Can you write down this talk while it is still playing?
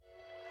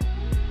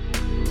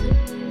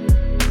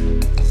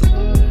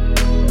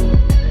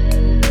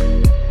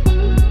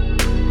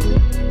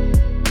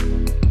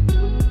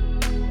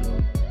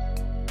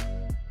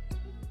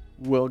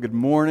good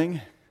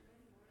morning.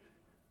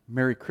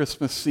 Merry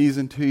Christmas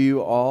season to you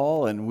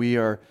all, and we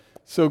are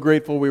so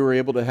grateful we were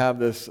able to have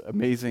this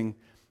amazing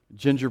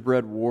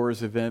Gingerbread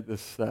Wars event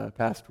this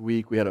past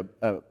week. We had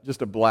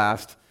just a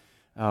blast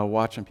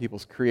watching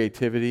people's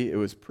creativity. It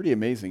was pretty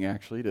amazing,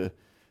 actually, to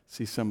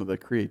see some of the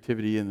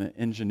creativity and the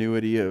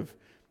ingenuity of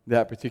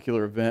that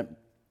particular event.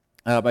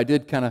 I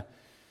did kind of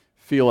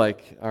feel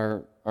like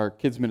our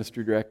kids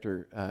ministry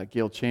director,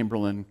 Gail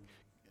Chamberlain,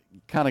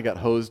 kind of got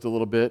hosed a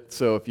little bit.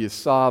 So if you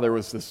saw, there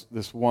was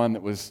this one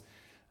that was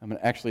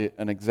actually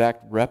an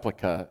exact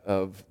replica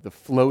of the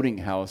floating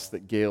house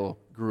that Gail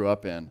grew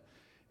up in.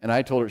 And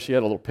I told her, she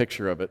had a little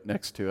picture of it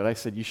next to it. I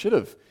said, you should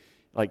have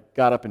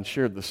got up and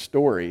shared the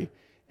story,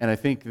 and I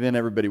think then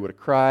everybody would have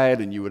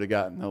cried and you would have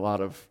gotten a lot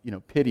of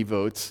pity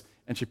votes,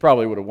 and she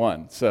probably would have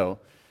won. So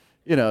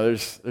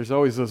there's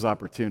always those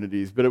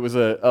opportunities. But it was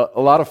a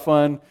lot of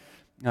fun.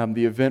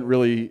 The event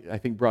really, I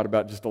think, brought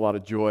about just a lot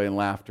of joy and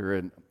laughter,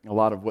 and a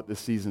lot of what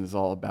this season is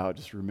all about,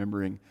 just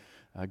remembering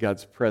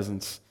God's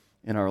presence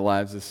in our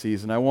lives this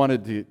season. I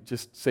wanted to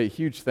just say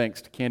huge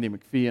thanks to Candy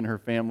McPhee and her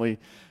family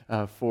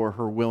for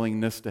her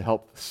willingness to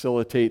help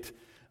facilitate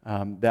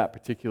that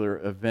particular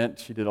event.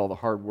 She did all the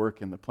hard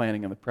work and the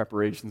planning and the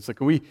preparation. So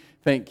can we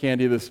thank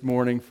Candy this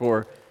morning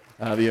for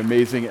the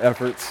amazing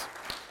efforts?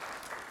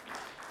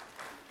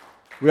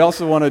 We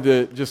also wanted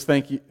to just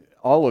thank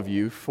all of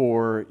you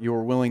for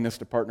your willingness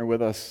to partner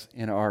with us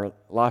in our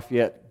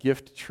Lafayette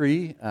gift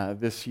tree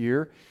this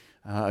year.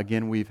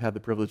 Again, we've had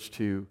the privilege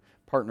to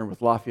partner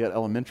with Lafayette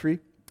Elementary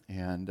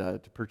and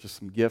to purchase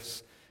some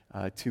gifts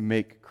to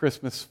make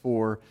Christmas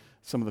for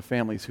some of the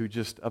families who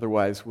just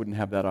otherwise wouldn't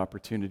have that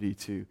opportunity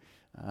to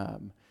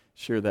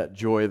share that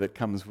joy that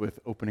comes with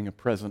opening a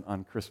present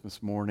on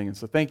Christmas morning. And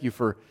so thank you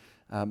for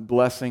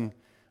blessing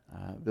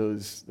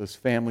those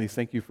families.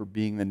 Thank you for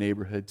being the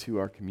neighborhood to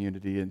our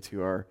community and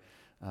to our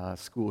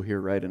school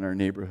here right in our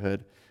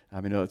neighborhood.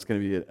 I know it's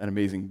going to be an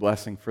amazing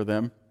blessing for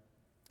them.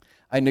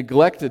 I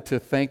neglected to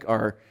thank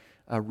our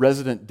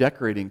resident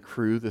decorating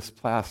crew this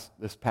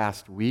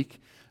past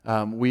week.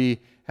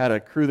 We had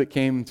a crew that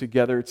came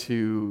together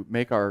to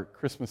make our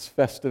Christmas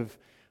festive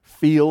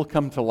feel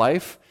come to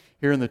life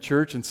here in the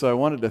church, and so I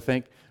wanted to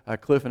thank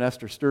Cliff and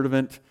Esther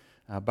Sturdivant,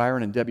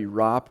 Byron and Debbie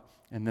Ropp,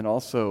 and then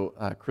also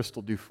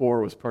Crystal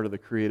Dufour was part of the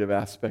creative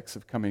aspects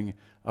of coming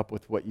up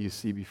with what you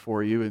see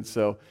before you. And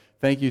so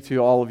thank you to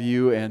all of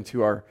you and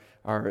to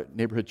our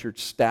neighborhood church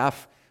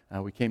staff.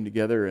 We came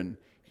together and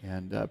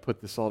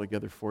put this all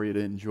together for you to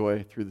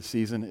enjoy through the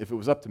season. If it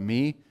was up to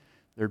me,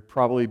 there'd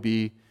probably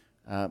be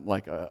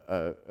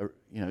a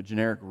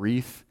generic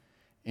wreath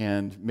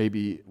and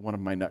maybe one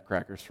of my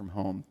nutcrackers from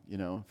home,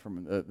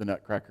 from the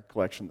nutcracker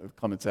collection that the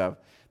Clements have.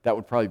 That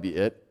would probably be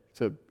it.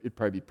 So it'd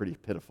probably be pretty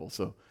pitiful.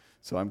 So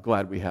I'm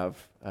glad we have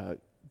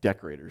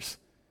decorators,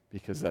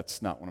 because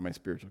that's not one of my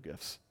spiritual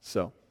gifts.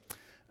 So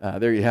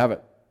there you have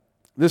it.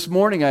 This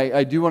morning,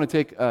 I do want to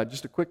take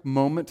just a quick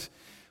moment.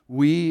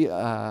 We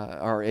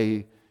are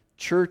a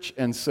church,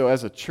 and so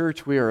as a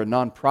church, we are a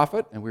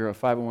nonprofit, and we are a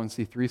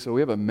 501c3, so we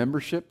have a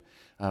membership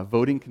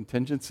voting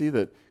contingency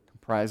that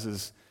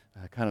comprises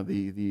kind of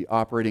the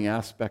operating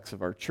aspects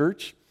of our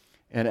church.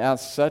 And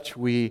as such,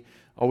 we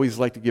always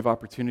like to give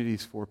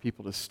opportunities for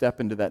people to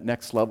step into that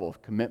next level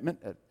of commitment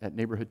at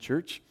Neighborhood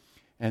Church.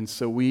 And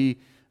so we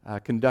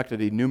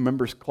conducted a new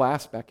members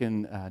class back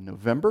in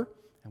November,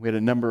 and we had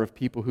a number of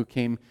people who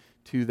came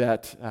to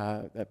that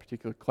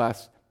particular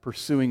class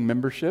pursuing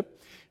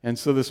membership. And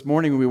so this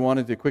morning we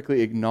wanted to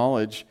quickly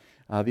acknowledge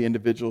the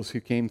individuals who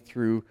came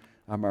through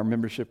our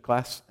membership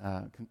class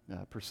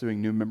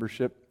pursuing new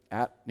membership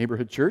at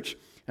Neighborhood Church.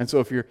 And so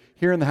if you're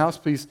here in the house,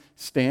 please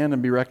stand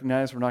and be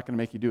recognized. We're not going to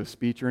make you do a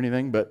speech or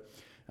anything, but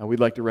we'd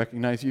like to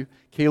recognize you.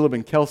 Caleb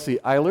and Kelsey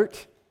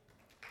Eilert,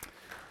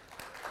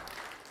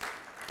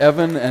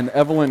 Evan and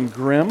Evelyn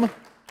Grimm,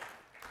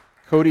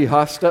 Cody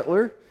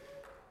Hostetler,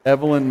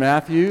 Evelyn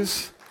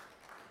Matthews,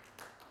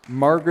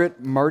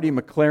 Margaret Marty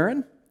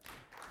McLaren,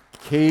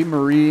 Kay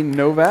Marie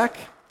Novak,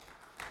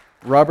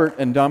 Robert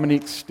and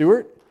Dominique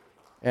Stewart,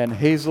 and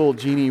Hazel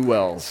Jeannie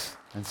Wells.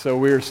 And so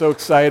we are so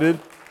excited.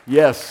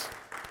 Yes,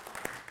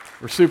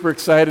 we're super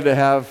excited to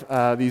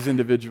have these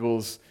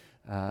individuals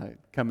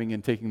coming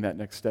and taking that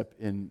next step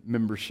in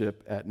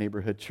membership at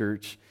Neighborhood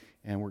Church,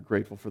 and we're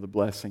grateful for the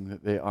blessing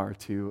that they are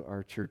to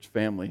our church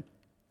family.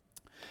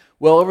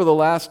 Well, over the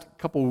last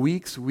couple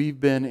weeks, we've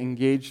been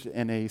engaged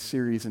in a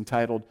series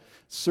entitled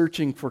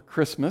Searching for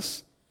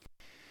Christmas.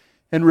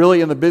 And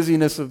really in the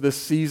busyness of this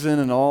season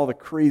and all the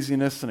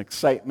craziness and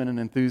excitement and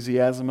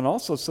enthusiasm, and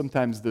also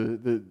sometimes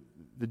the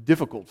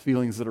difficult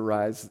feelings that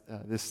arise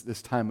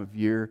this time of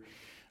year,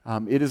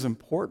 it is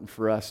important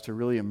for us to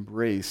really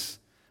embrace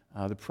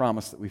the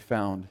promise that we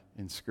found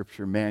in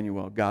Scripture,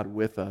 Emmanuel, God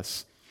with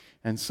us.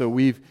 And so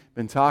we've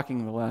been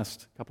talking the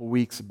last couple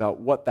weeks about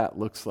what that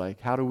looks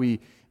like. How do we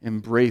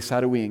embrace,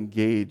 how do we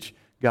engage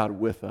God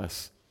with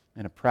us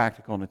in a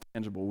practical and a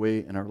tangible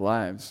way in our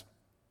lives?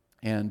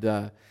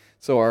 And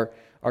so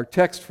our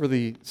text for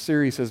the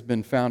series has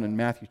been found in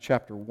Matthew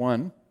chapter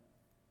 1,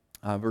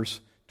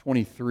 verse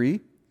 23.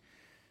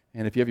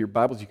 And if you have your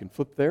Bibles, you can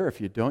flip there.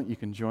 If you don't, you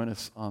can join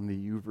us on the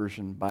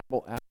YouVersion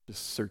Bible app.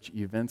 Just search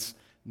Events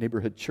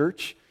Neighborhood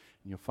Church,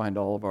 and you'll find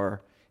all of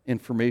our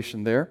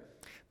information there.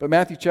 But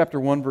Matthew chapter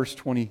 1, verse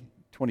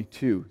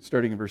 22,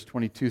 starting in verse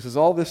 22, says,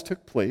 "All this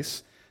took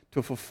place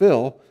to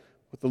fulfill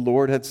what the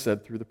Lord had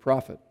said through the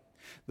prophet.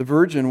 The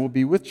virgin will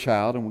be with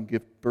child and will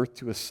give birth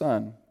to a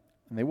son,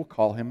 and they will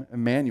call him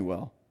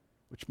Emmanuel,"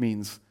 which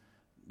means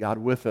God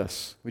with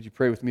us. Would you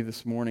pray with me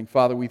this morning?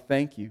 Father, we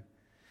thank you.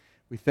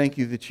 We thank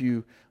you that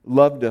you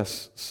loved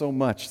us so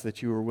much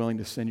that you were willing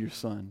to send your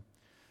Son,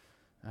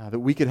 that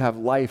we could have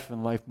life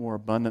and life more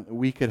abundant, that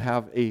we could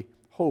have a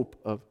hope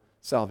of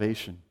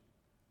salvation,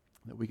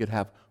 that we could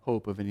have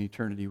hope of an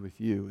eternity with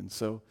you. And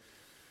so,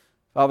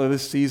 Father,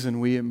 this season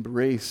we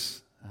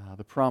embrace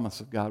the promise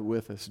of God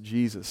with us,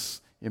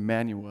 Jesus,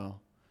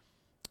 Emmanuel,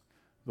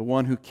 the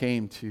one who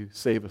came to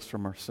save us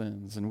from our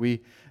sins. And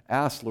we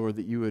ask, Lord,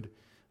 that you would,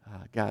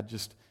 God,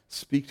 just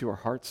speak to our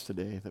hearts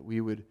today, that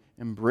we would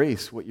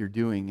embrace what you're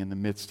doing in the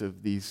midst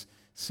of these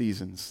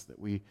seasons that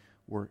we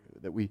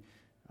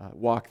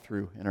walk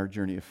through in our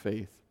journey of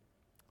faith.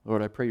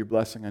 Lord, I pray your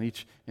blessing on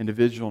each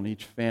individual and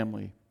each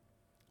family,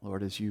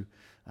 Lord, as you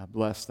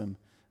bless them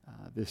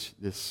this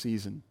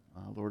season,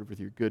 Lord, with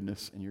your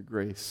goodness and your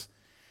grace.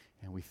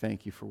 And we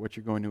thank you for what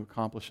you're going to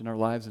accomplish in our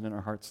lives and in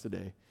our hearts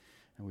today.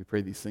 And we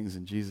pray these things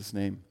in Jesus'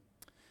 name.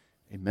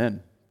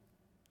 Amen.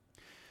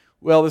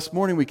 Well, this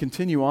morning we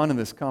continue on in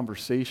this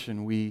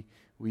conversation.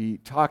 We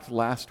talked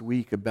last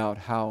week about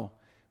how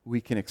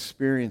we can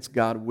experience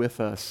God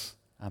with us,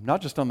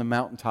 not just on the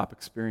mountaintop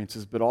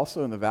experiences, but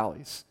also in the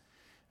valleys.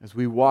 As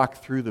we walk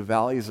through the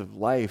valleys of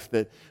life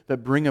that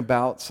bring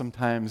about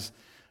sometimes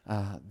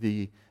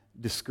the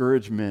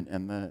discouragement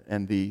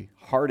and the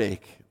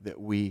heartache that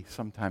we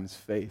sometimes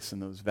face in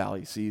those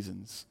valley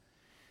seasons.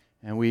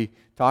 And we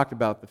talked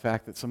about the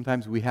fact that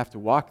sometimes we have to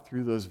walk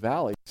through those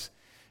valleys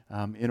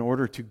in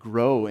order to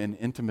grow in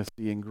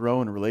intimacy and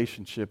grow in a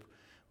relationship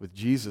with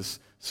Jesus,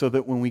 so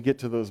that when we get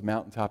to those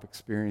mountaintop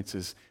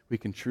experiences, we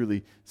can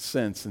truly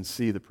sense and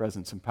see the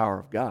presence and power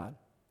of God.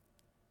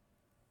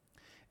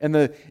 And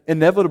the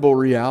inevitable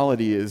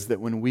reality is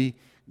that when we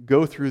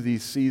go through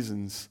these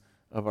seasons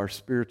of our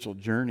spiritual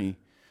journey,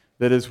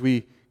 that as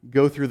we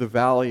go through the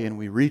valley and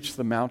we reach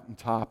the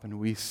mountaintop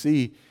and we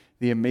see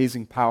the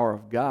amazing power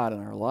of God in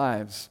our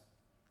lives,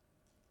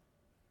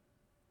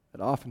 that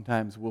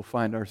oftentimes we'll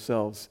find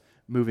ourselves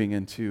moving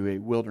into a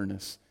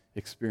wilderness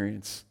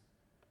experience.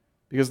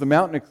 Because the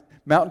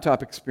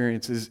mountaintop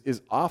experience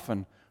is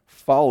often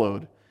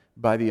followed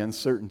by the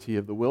uncertainty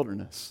of the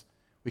wilderness.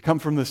 We come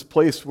from this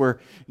place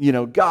where,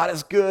 God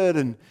is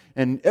good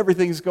and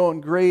everything's going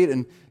great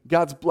and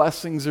God's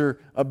blessings are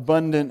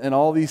abundant and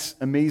all these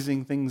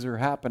amazing things are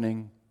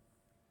happening.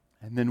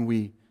 And then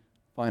we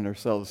find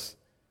ourselves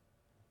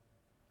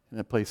in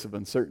a place of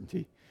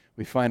uncertainty.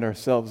 We find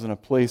ourselves in a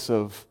place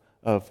of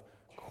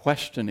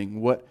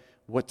questioning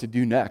what to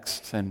do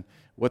next and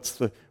what's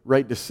the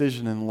right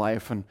decision in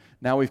life. And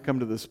now we've come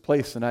to this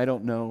place and I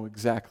don't know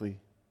exactly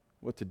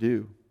what to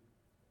do.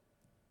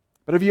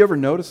 But have you ever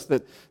noticed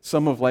that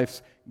some of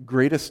life's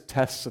greatest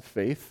tests of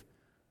faith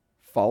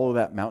follow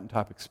that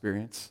mountaintop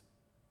experience?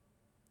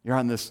 You're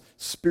on this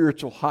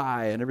spiritual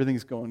high and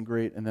everything's going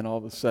great, and then all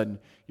of a sudden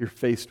you're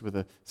faced with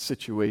a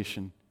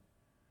situation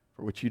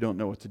for which you don't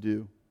know what to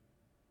do.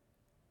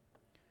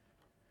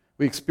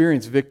 We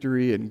experience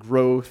victory and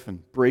growth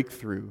and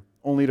breakthrough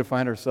only to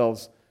find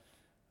ourselves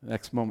the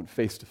next moment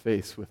face to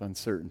face with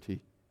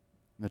uncertainty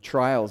and the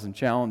trials and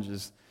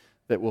challenges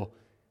that will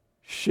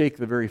shake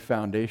the very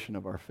foundation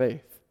of our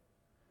faith,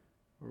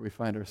 where we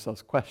find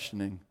ourselves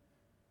questioning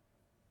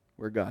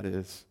where God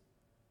is.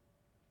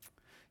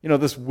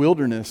 This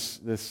wilderness,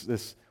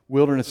 this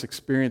wilderness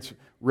experience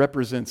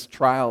represents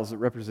trials, it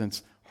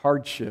represents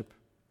hardship,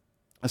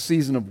 a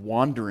season of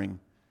wandering,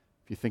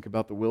 if you think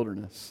about the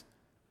wilderness,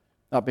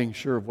 not being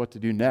sure of what to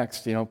do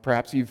next.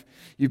 Perhaps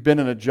you've been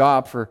in a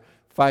job for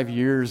 5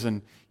 years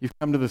and you've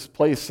come to this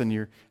place and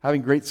you're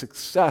having great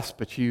success,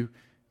 but you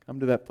come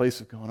to that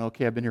place of going,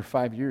 okay, I've been here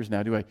 5 years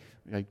now. Do I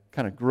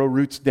kind of grow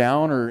roots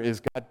down, or is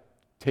God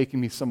taking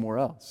me somewhere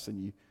else? And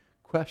you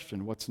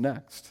question, what's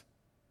next?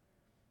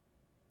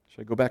 Should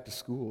I go back to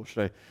school?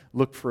 Should I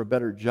look for a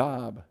better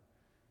job? You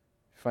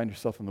find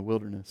yourself in the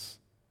wilderness.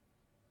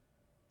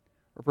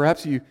 Or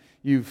perhaps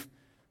you're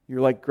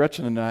like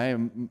Gretchen and I,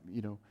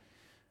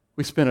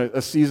 we spent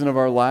a season of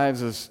our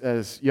lives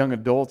as young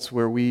adults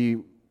where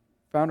we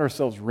found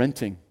ourselves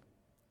renting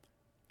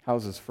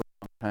houses for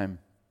a long time.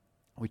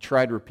 We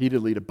tried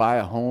repeatedly to buy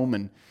a home,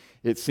 and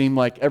it seemed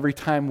like every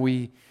time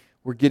we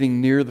were getting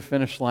near the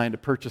finish line to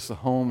purchase a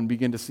home and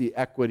begin to see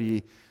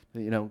equity,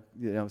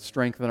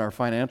 strengthen our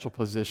financial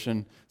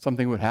position,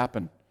 something would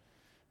happen.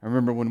 I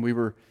remember when we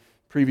were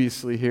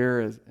previously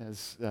here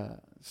as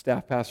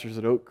staff pastors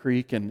at Oak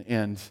Creek,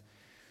 and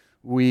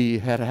we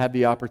had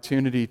the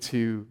opportunity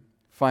to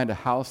find a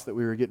house that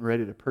we were getting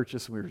ready to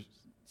purchase, and we were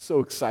so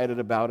excited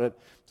about it.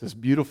 It's this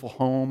beautiful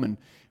home, and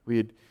we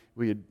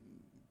had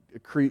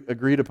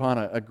agreed upon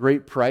a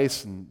great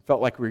price and felt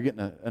like we were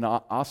getting an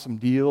awesome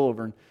deal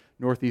over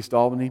Northeast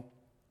Albany.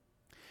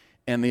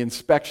 And the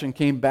inspection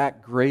came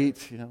back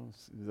great. You know,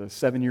 the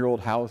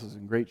 7-year-old house is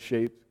in great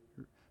shape.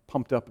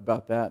 Pumped up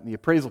about that. And the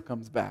appraisal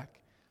comes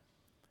back.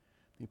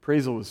 The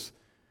appraisal was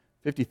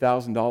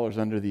 $50,000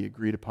 under the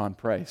agreed upon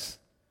price.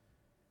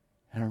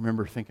 And I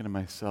remember thinking to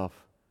myself,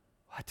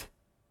 what?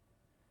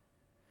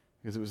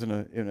 Because it was in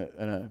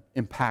an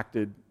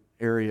impacted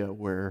area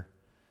where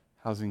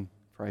housing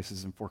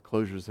prices and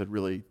foreclosures had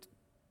really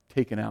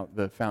taken out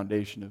the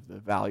foundation of the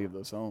value of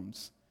those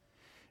homes.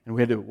 And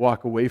we had to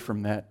walk away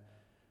from that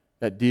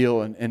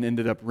deal and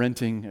ended up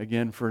renting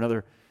again for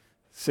another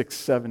 6,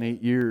 7,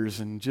 8 years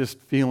and just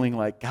feeling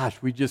like,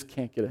 gosh, we just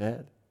can't get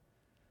ahead.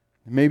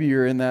 And maybe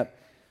you're in that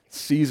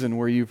season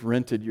where you've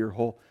rented your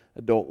whole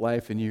adult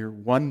life and you're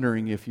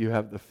wondering if you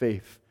have the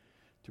faith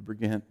to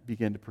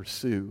begin to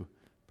pursue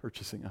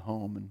purchasing a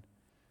home and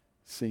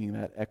seeing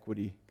that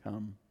equity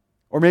come.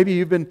 Or maybe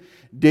you've been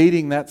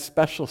dating that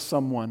special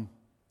someone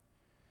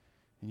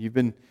and you've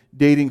been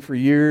dating for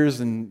years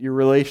and your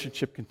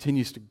relationship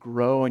continues to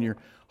grow and you're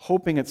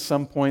hoping at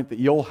some point that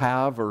you'll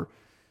have, or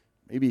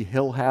maybe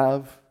he'll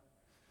have,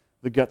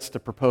 the guts to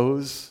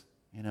propose,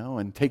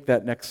 and take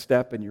that next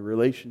step in your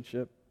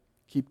relationship.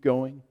 Keep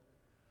going.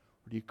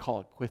 Or do you call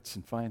it quits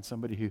and find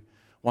somebody who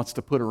wants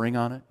to put a ring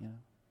on it? You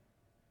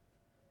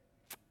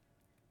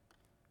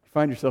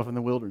find yourself in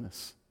the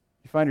wilderness.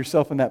 You find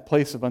yourself in that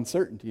place of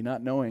uncertainty,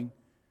 not knowing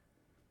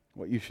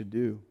what you should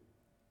do.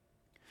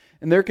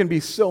 And there can be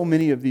so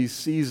many of these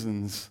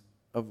seasons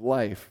of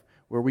life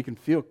where we can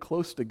feel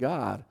close to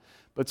God,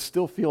 but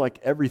still feel like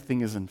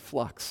everything is in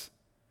flux.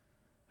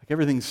 Like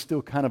everything's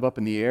still kind of up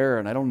in the air,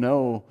 and I don't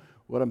know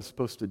what I'm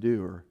supposed to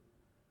do or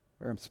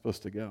where I'm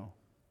supposed to go.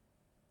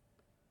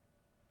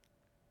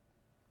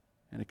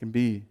 And it can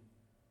be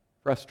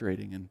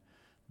frustrating and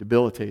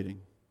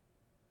debilitating.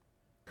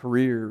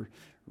 Career,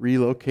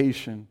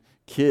 relocation,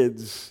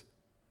 kids,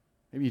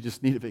 maybe you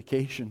just need a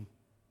vacation.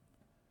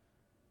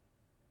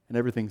 And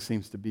everything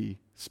seems to be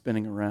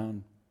spinning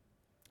around.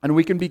 And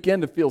we can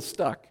begin to feel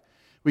stuck.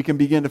 We can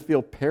begin to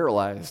feel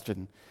paralyzed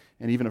and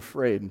even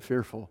afraid and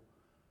fearful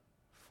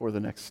for the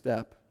next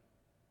step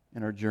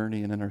in our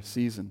journey and in our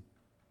season.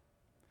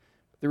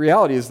 But the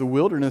reality is the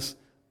wilderness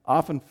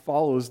often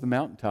follows the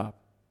mountaintop.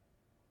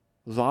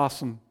 Those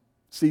awesome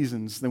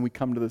seasons, then we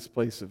come to this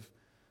place of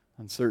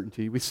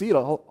uncertainty. We see it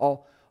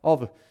all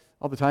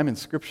the time in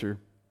Scripture,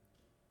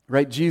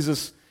 right?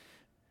 Jesus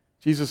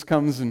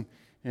comes and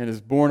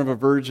is born of a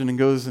virgin and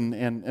goes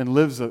and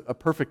lives a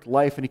perfect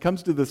life. And he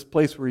comes to this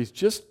place where he's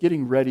just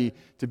getting ready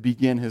to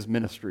begin his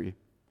ministry.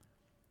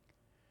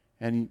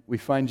 And we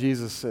find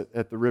Jesus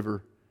at the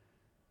river,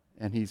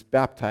 and he's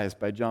baptized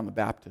by John the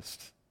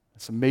Baptist.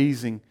 This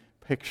amazing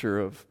picture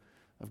of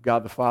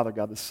God the Father,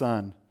 God the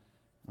Son,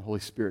 the Holy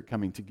Spirit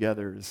coming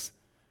together as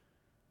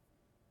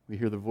we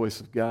hear the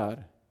voice of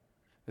God.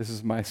 This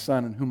is my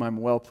Son in whom I'm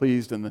well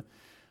pleased. And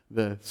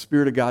the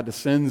Spirit of God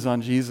descends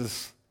on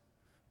Jesus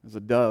as a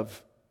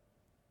dove.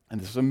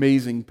 And this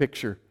amazing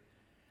picture.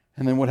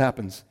 And then what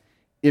happens?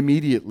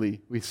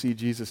 Immediately we see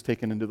Jesus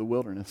taken into the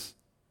wilderness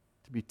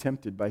to be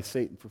tempted by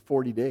Satan for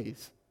 40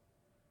 days,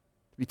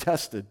 to be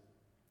tested.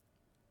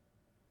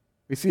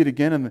 We see it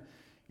again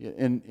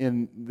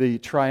in the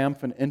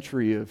triumphant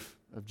entry of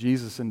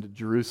Jesus into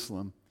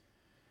Jerusalem.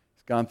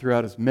 He's gone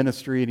throughout his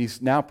ministry, and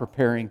he's now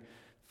preparing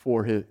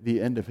for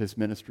the end of his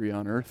ministry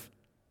on earth.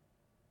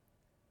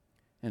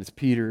 And it's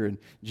Peter and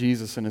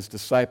Jesus and his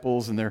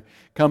disciples, and they're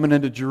coming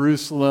into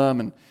Jerusalem,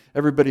 and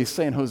everybody's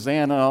saying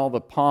Hosanna, all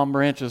the palm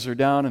branches are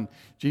down, and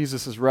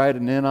Jesus is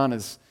riding in on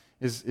his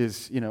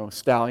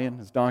stallion,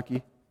 his donkey.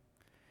 And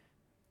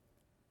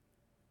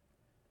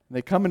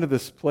they come into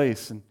this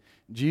place, and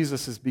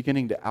Jesus is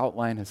beginning to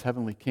outline his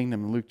heavenly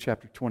kingdom in Luke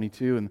chapter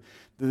 22, and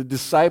the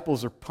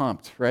disciples are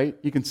pumped, right?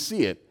 You can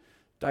see it.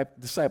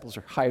 Disciples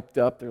are hyped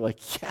up. They're like,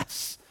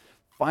 yes!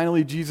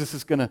 Finally, Jesus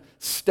is going to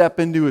step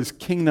into his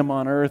kingdom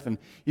on earth, and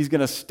he's going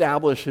to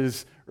establish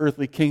his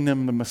earthly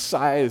kingdom. The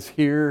Messiah is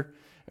here.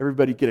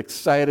 Everybody get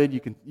excited. You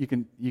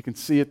can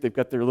see it. They've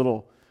got their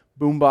little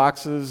boom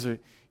boxes, or,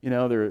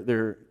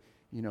 their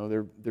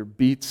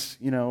Beats,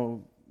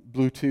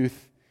 Bluetooth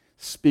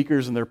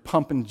speakers, and they're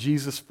pumping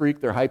Jesus Freak,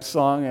 their hype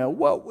song.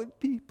 What would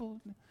people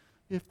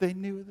if they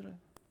knew that?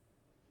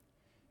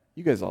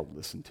 You guys all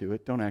listen to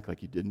it. Don't act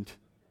like you didn't.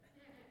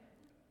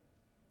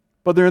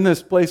 But they're in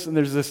this place, and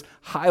there's this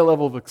high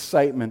level of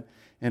excitement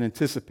and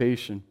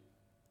anticipation.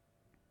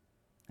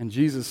 And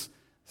Jesus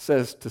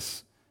says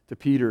to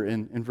Peter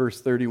in verse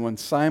 31,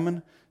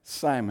 Simon,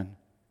 Simon,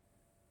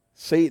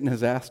 Satan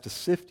has asked to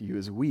sift you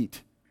as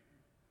wheat.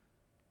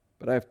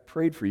 But I've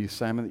prayed for you,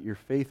 Simon, that your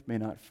faith may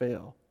not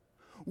fail.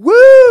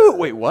 Woo!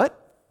 Wait,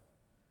 what?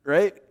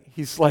 Right?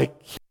 He's like,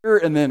 here,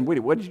 and then,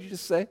 wait, what did you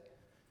just say?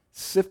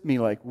 Sift me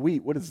like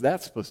wheat. What is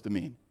that supposed to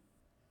mean?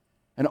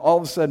 And all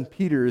of a sudden,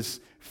 Peter is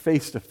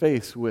face to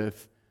face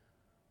with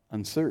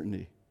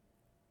uncertainty.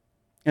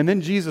 And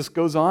then Jesus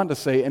goes on to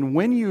say, and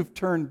when you've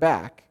turned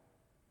back,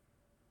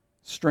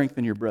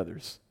 strengthen your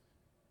brothers.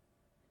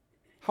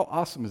 How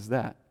awesome is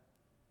that?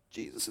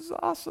 Jesus is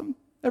awesome.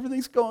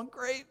 Everything's going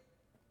great.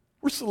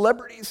 We're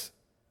celebrities.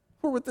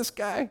 We're with this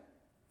guy.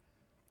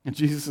 And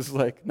Jesus is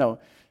like, no,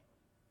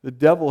 the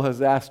devil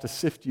has asked to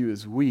sift you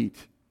as wheat.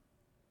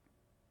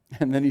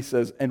 And then he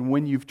says, and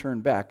when you've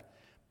turned back,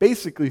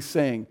 basically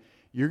saying,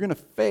 you're going to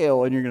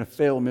fail and you're going to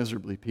fail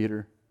miserably,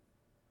 Peter.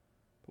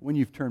 But when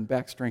you've turned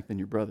back, strengthen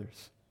your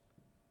brothers.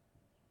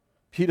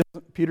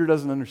 Peter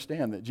doesn't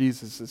understand that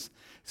Jesus is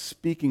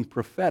speaking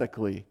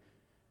prophetically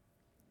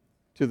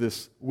to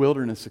this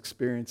wilderness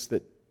experience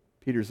that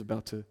Peter's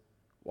about to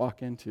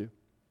walk into.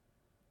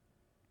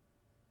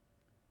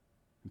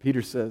 And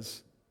Peter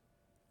says,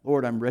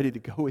 Lord, I'm ready to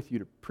go with you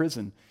to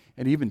prison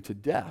and even to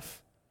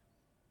death.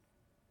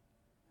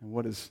 And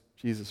what is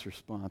Jesus'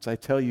 response? I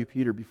tell you,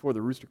 Peter, before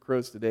the rooster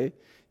crows today,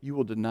 you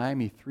will deny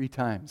me 3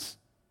 times.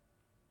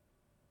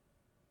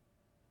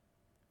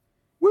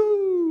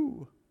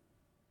 Woo!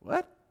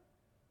 What?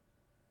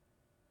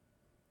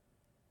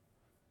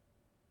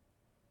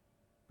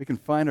 We can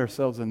find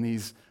ourselves in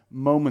these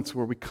moments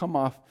where we come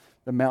off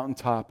the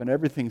mountaintop and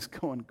everything's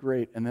going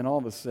great, and then all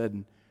of a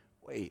sudden,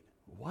 wait,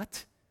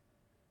 what?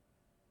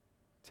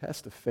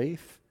 Test of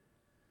faith,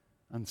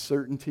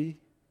 uncertainty.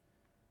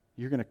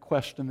 You're going to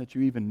question that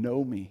you even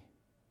know me.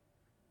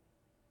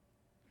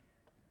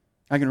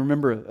 I can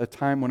remember a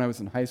time when I was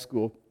in high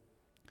school.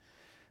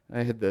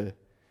 I had the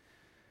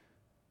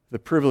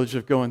privilege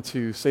of going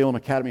to Salem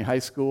Academy High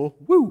School.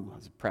 Woo! I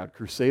was a proud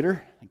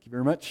crusader. Thank you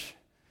very much.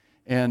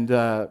 And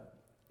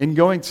in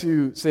going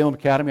to Salem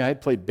Academy, I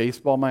had played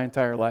baseball my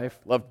entire life.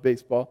 Loved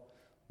baseball.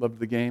 Loved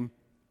the game.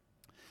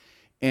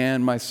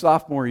 And my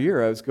sophomore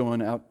year, I was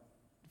going out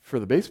for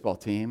the baseball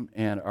team,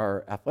 and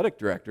our athletic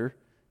director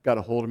got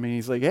a hold of me, and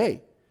he's like,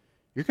 hey,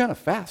 you're kind of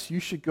fast. You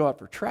should go out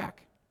for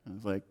track. I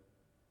was like,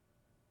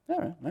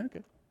 all right,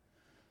 okay.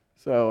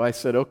 So I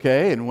said,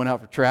 okay, and went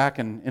out for track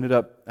and ended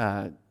up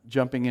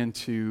jumping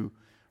into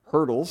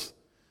hurdles.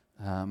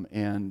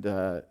 And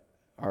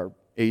our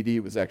AD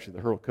was actually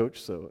the hurdle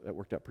coach, so that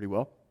worked out pretty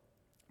well.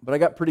 But I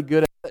got pretty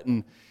good at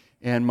it,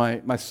 and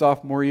my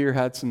sophomore year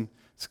had some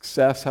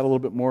success, had a little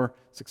bit more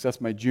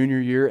success my junior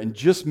year, and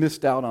just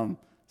missed out on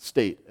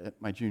state at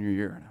my junior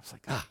year. And I was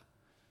like,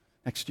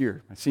 next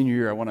year, my senior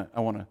year, I want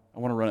to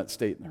run at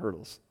state in the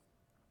hurdles.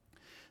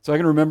 So I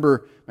can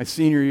remember my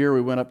senior year,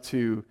 we went up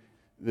to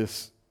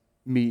this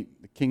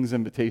meet, the King's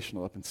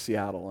Invitational up in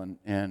Seattle,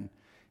 and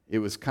it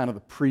was kind of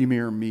the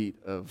premier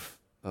meet of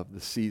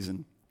the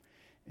season.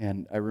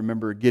 And I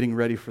remember getting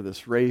ready for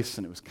this race,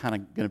 and it was kind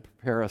of going to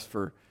prepare us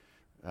for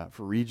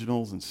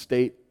regionals and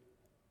state.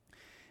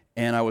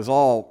 And I was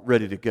all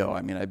ready to go.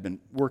 I mean, I'd been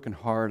working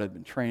hard, I'd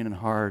been training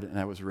hard, and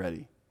I was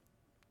ready,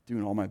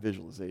 doing all my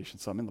visualization.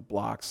 So I'm in the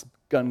blocks,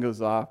 gun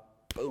goes off,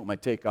 boom, I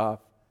take off.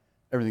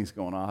 Everything's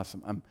going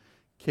awesome. I'm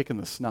kicking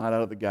the snot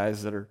out of the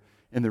guys that are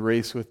in the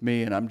race with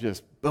me, and I'm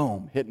just,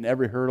 boom, hitting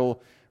every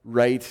hurdle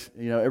right.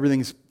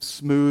 Everything's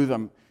smooth.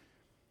 And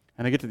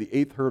I get to the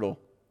 8th hurdle,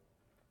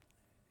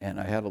 and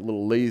I had a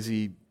little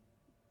lazy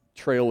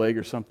trail leg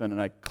or something,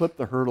 and I clipped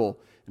the hurdle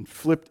and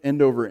flipped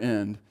end over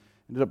end,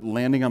 ended up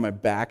landing on my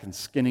back and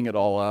skinning it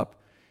all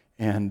up.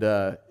 And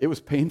it was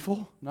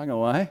painful, not going to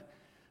lie,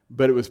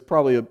 but it was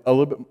probably a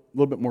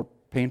little bit more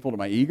painful to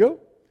my ego.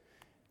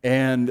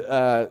 And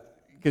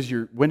because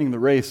you're winning the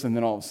race, and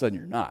then all of a sudden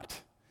you're not.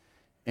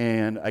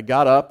 And I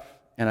got up,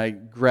 and I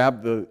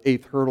grabbed the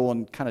 8th hurdle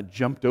and kind of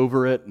jumped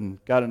over it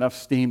and got enough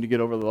steam to get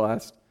over the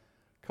last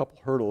couple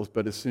hurdles,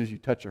 but as soon as you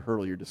touch a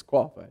hurdle, you're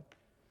disqualified.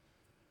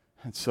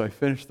 And so I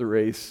finished the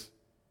race.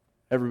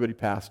 Everybody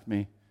passed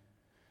me.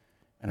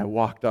 And I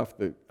walked off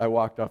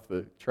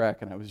the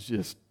track, and I was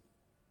just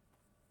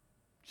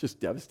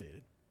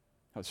devastated.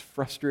 I was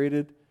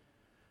frustrated.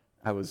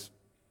 I was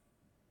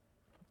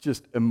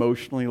just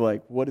emotionally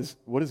like, what is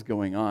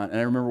going on? And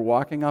I remember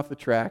walking off the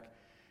track,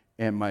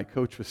 and my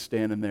coach was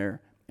standing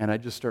there, and I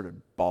just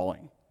started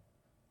bawling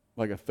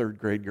like a 3rd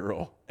grade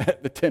girl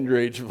at the tender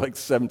age of like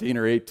 17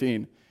 or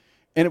 18.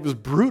 And it was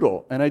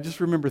brutal. And I just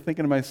remember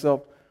thinking to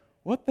myself,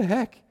 what the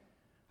heck?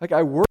 Like,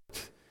 I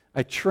worked,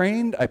 I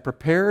trained, I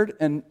prepared,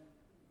 and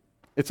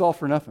it's all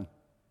for nothing.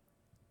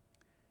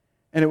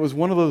 And it was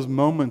one of those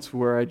moments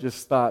where I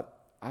just thought,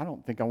 I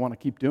don't think I want to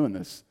keep doing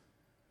this.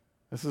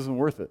 This isn't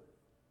worth it.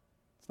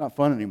 It's not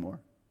fun anymore.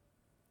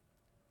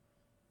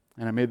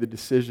 And I made the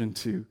decision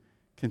to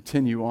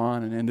continue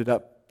on and ended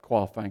up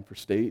qualifying for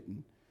state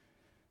and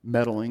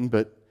medaling.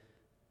 But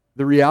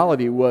the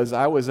reality was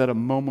I was at a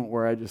moment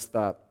where I just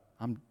thought,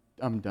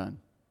 I'm done.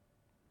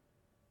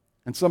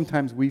 And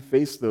sometimes we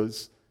face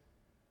those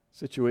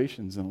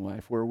situations in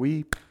life where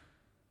we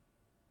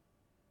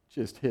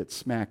just hit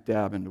smack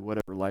dab into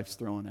whatever life's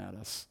throwing at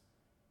us.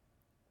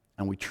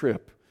 And we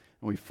trip,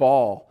 and we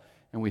fall,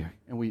 and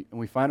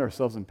we find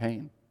ourselves in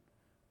pain,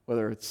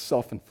 whether it's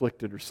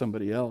self-inflicted or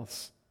somebody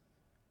else.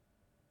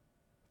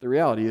 The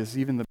reality is,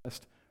 even the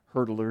best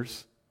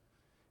hurdlers,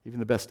 even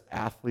the best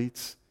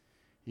athletes,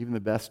 even the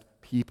best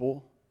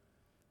people,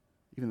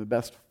 even the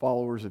best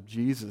followers of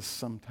Jesus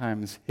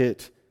sometimes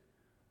hit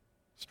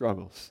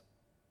struggles.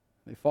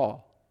 They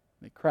fall,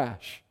 they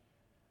crash.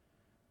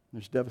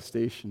 There's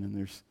devastation, and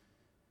there's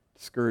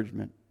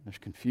discouragement, there's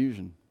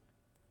confusion.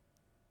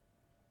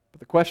 But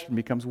the question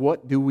becomes,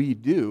 what do we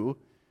do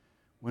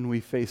when we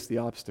face the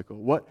obstacle?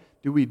 What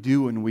do we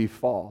do when we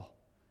fall?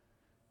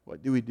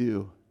 What do we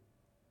do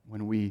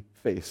when we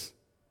face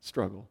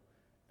struggle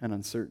and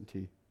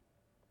uncertainty?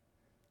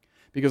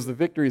 Because the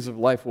victories of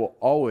life will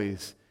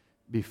always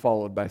be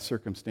followed by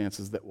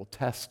circumstances that will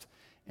test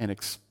and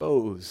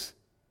expose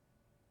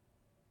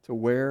to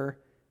where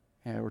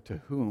or to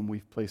whom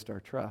we've placed our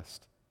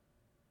trust.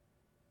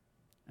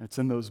 And it's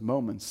in those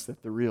moments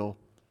that the real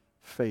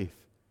faith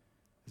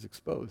is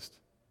exposed.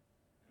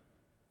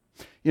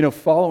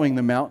 Following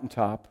the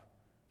mountaintop,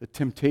 the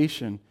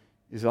temptation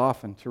is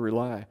often to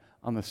rely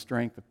on the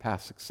strength of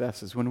past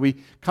successes. When we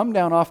come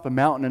down off the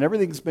mountain and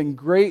everything's been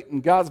great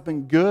and God's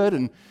been good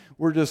and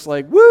we're just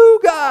like, woo,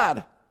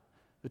 God!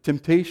 The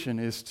temptation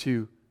is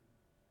to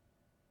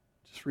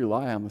just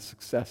rely on the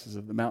successes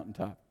of the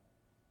mountaintop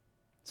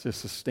to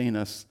sustain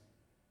us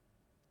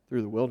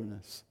through the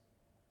wilderness.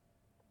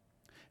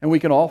 And we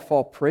can all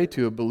fall prey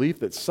to a belief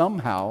that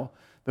somehow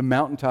the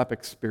mountaintop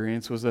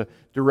experience was a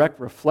direct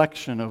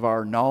reflection of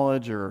our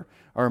knowledge or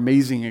our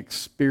amazing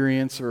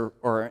experience or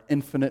our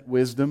infinite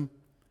wisdom,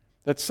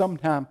 that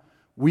sometime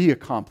we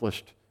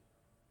accomplished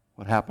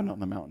what happened on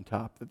the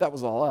mountaintop, that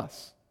was all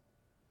us.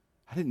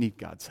 I didn't need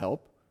God's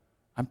help.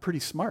 I'm pretty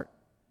smart.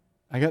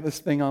 I got this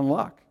thing on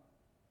lock.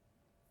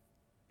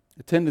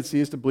 The tendency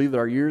is to believe that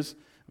our years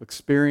of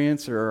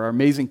experience or our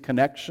amazing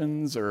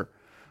connections or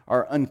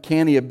our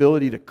uncanny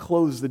ability to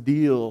close the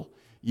deal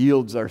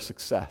yields our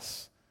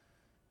success.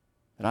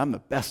 That I'm the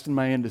best in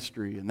my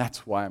industry, and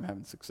that's why I'm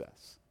having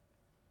success.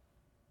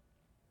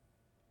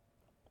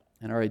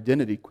 And our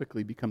identity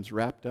quickly becomes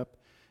wrapped up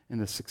in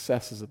the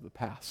successes of the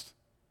past.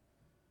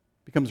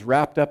 Becomes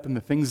wrapped up in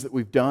the things that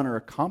we've done or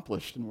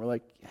accomplished, and we're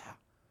like, yeah,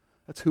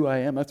 that's who I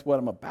am, that's what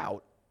I'm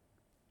about.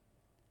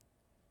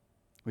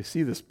 We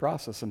see this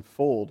process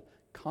unfold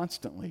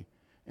constantly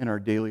in our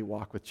daily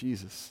walk with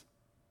Jesus.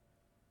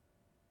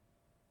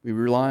 We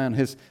rely on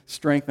His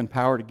strength and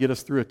power to get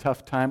us through a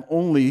tough time,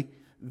 only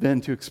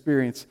then to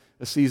experience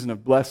a season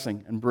of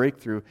blessing and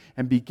breakthrough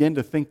and begin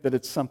to think that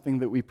it's something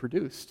that we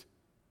produced.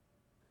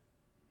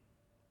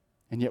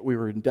 And yet we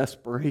were in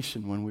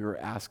desperation when we were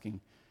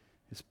asking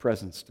His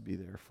presence to be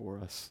there for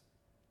us.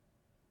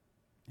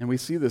 And we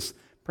see this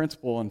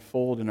principle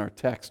unfold in our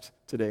text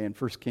today in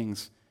 1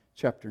 Kings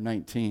chapter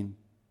 19.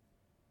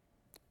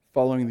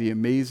 Following the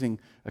amazing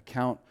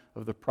account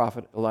of the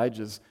prophet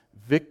Elijah's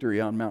victory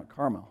on Mount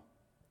Carmel.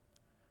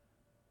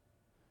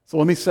 So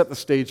let me set the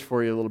stage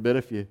for you a little bit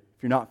if you're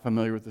not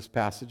familiar with this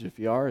passage. If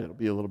you are, it'll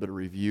be a little bit of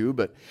review.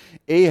 But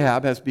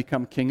Ahab has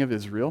become king of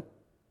Israel,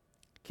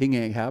 King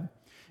Ahab.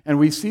 And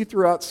we see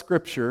throughout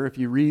Scripture, if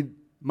you read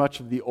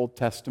much of the Old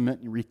Testament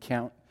and you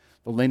recount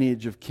the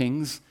lineage of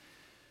kings,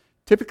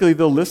 typically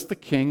they'll list the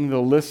king,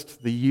 they'll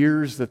list the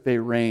years that they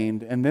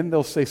reigned, and then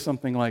they'll say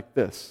something like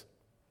this.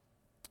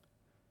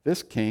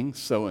 This king,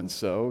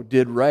 so-and-so,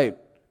 did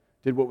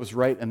what was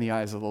right in the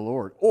eyes of the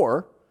Lord.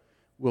 Or,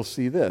 we'll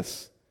see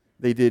this,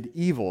 they did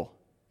evil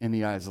in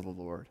the eyes of the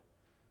Lord.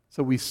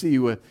 So we see,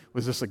 was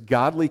this a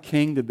godly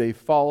king? Did they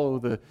follow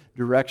the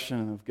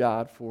direction of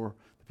God for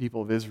the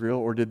people of Israel,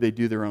 or did they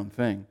do their own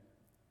thing?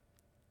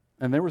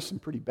 And there were some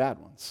pretty bad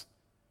ones,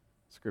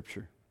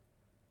 Scripture.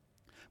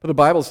 But the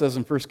Bible says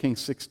in 1 Kings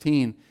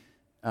 16,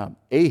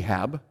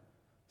 Ahab,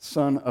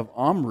 son of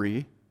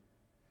Omri,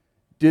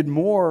 did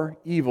more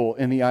evil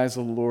in the eyes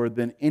of the Lord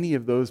than any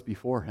of those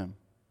before him.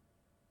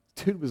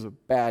 Dude was a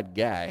bad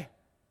guy.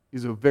 He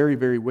was a very,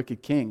 very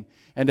wicked king.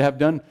 And to have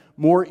done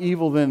more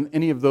evil than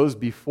any of those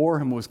before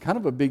him was kind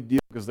of a big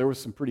deal because there were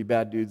some pretty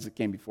bad dudes that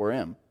came before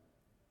him.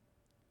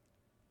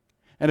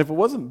 And if it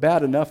wasn't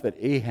bad enough that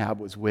Ahab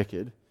was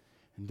wicked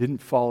and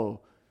didn't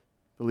follow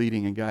the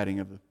leading and guiding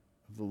of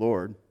the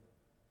Lord,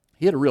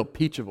 he had a real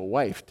peach of a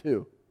wife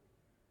too.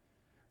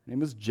 Her name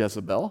was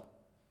Jezebel.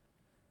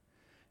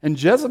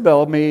 And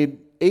Jezebel made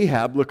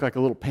Ahab look like a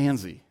little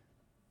pansy.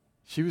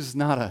 She was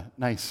not a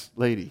nice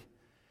lady.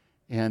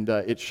 And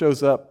it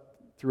shows up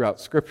throughout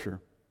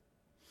Scripture.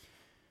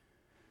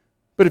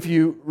 But if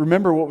you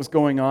remember what was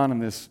going on in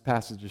this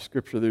passage of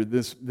Scripture,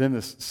 there's then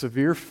this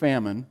severe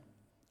famine,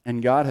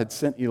 and God had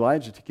sent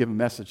Elijah to give a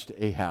message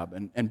to Ahab.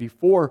 And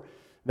before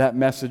that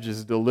message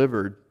is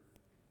delivered,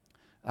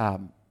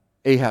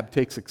 Ahab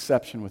takes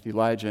exception with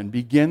Elijah and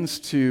begins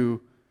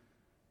to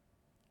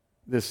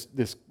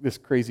this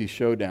crazy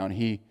showdown.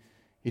 He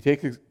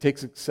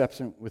takes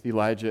exception with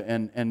Elijah,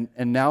 and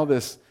now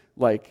this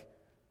like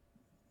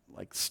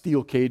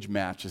steel cage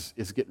match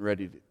is getting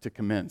ready to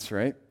commence,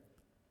 right?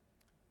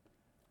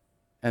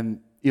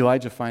 And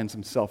Elijah finds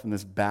himself in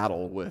this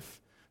battle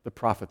with the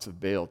prophets of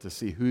Baal to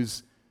see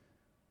who's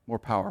more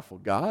powerful,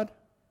 God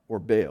or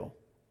Baal.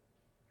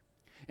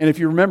 And if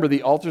you remember,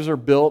 the altars are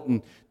built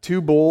and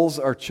 2 bulls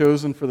are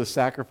chosen for the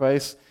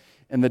sacrifice,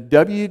 and the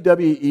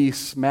WWE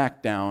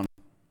SmackDown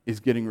is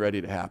getting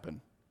ready to happen.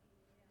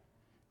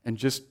 And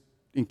just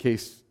in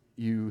case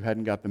you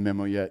hadn't got the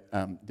memo yet,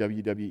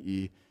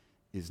 WWE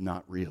is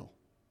not real.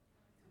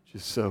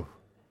 Just so,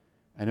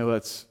 I know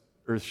that's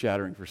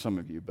earth-shattering for some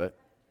of you, but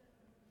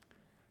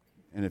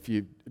And if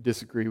you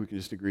disagree, we can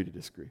just agree to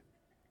disagree.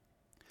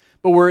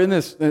 But we're in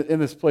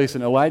this place,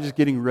 and Elijah's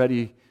getting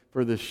ready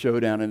for this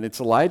showdown. And it's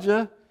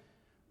Elijah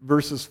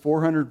versus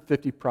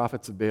 450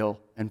 prophets of Baal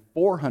and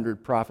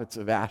 400 prophets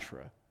of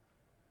Asherah.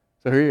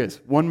 So here he is,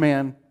 one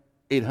man,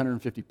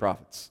 850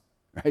 prophets,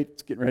 right?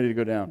 It's getting ready to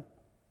go down.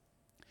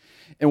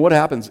 And what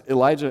happens?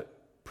 Elijah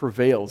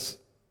prevails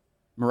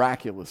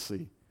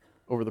miraculously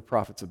over the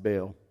prophets of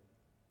Baal.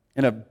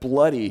 In a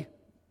bloody,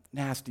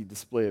 nasty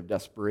display of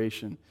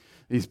desperation,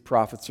 these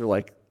prophets are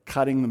like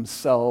cutting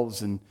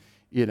themselves and,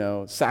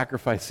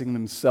 sacrificing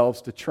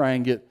themselves to try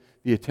and get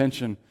the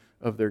attention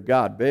of their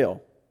god,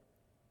 Baal.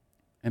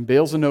 And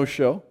Baal's a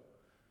no-show.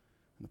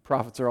 The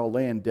prophets are all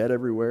laying dead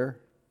everywhere.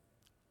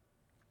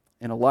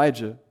 And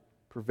Elijah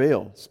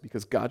prevails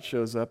because God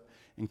shows up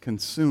and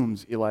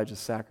consumes Elijah's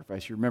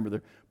sacrifice. You remember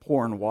they're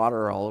pouring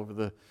water all over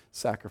the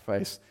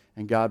sacrifice,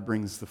 and God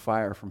brings the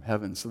fire from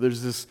heaven. So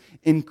there's this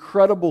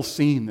incredible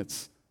scene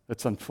that's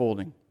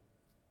unfolding.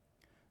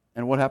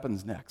 And what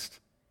happens next?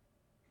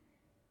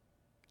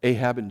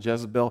 Ahab and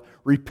Jezebel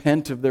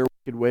repent of their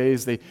wicked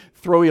ways. They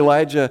throw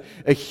Elijah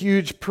a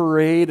huge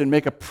parade and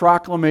make a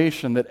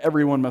proclamation that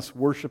everyone must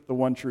worship the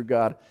one true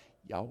God,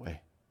 Yahweh.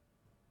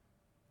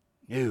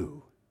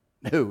 No,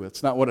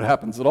 that's not what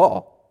happens at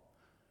all.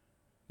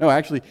 No,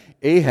 actually,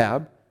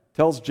 Ahab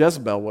tells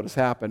Jezebel what has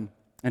happened,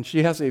 and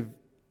she has a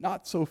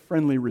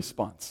not-so-friendly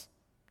response.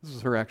 This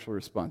is her actual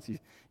response.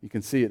 You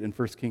can see it in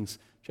 1 Kings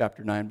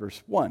chapter 9,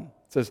 verse 1. It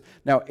says,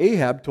 "Now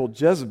Ahab told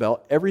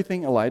Jezebel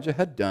everything Elijah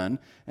had done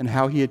and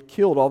how he had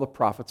killed all the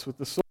prophets with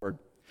the sword.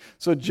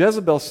 So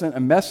Jezebel sent a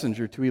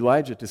messenger to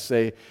Elijah to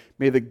say,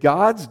 'May the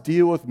gods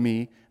deal with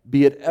me,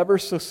 be it ever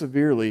so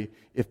severely,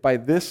 if by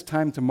this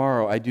time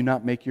tomorrow I do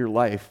not make your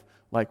life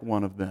like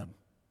one of them.'"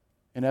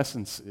 In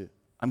essence,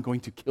 I'm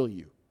going to kill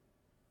you.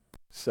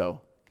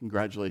 So,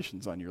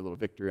 congratulations on your little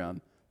victory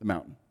on the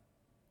mountain.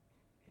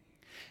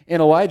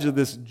 And Elijah,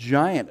 this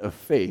giant of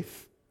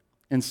faith,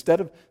 instead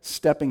of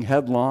stepping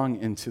headlong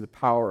into the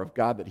power of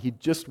God that he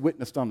just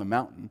witnessed on the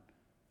mountain,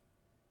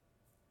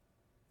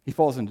 he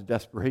falls into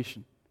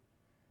desperation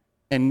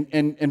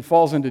and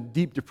falls into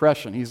deep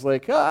depression. He's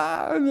like,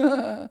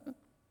 right?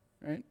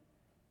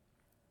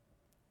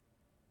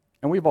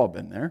 And we've all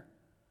been there.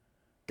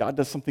 God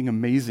does something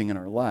amazing in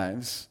our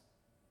lives,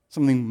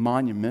 something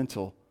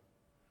monumental,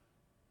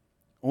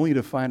 only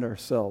to find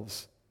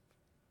ourselves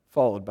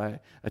followed by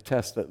a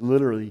test that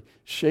literally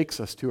shakes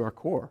us to our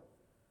core,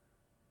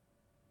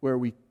 where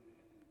we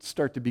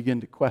start to begin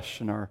to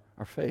question our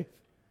faith,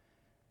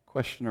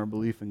 question our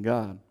belief in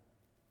God.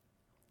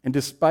 And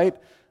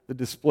despite the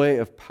display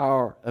of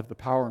the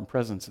power and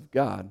presence of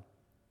God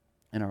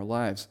in our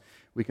lives,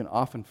 we can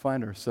often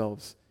find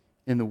ourselves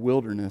in the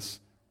wilderness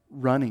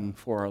running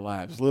for our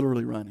lives,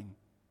 literally running.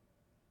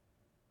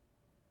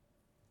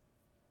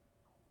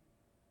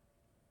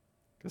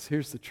 Because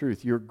here's the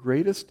truth. Your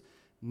greatest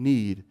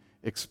need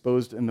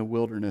exposed in the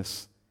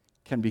wilderness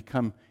can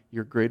become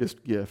your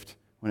greatest gift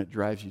when it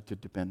drives you to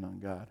depend on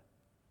God.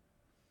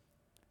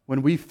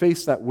 When we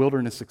face that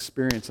wilderness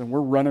experience and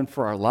we're running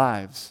for our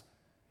lives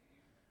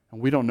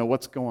and we don't know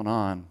what's going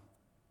on,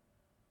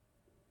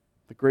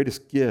 the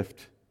greatest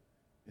gift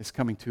is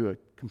coming to a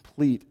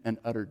complete and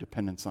utter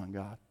dependence on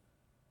God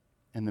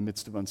in the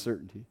midst of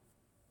uncertainty.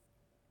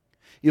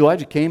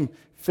 Elijah came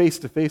face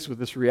to face with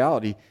this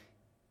reality.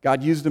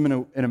 God used him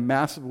in a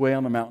massive way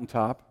on the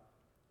mountaintop,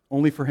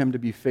 only for him to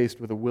be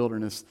faced with a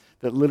wilderness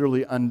that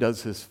literally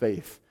undoes his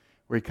faith,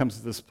 where he comes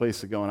to this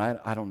place of going,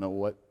 I don't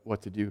know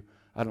what to do.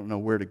 I don't know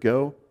where to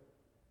go.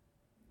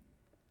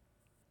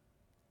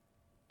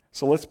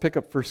 So let's pick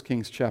up 1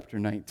 Kings chapter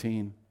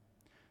 19,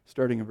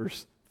 starting in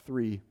verse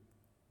 3.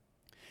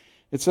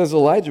 It says,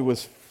 Elijah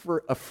was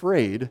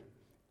afraid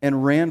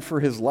and ran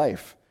for his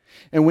life.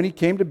 And when he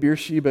came to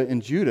Beersheba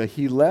in Judah,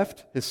 he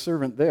left his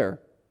servant there,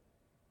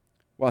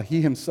 while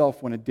he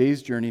himself went a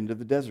day's journey into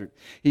the desert.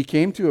 He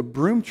came to a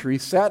broom tree,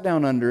 sat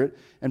down under it,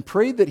 and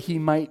prayed that he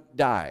might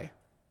die.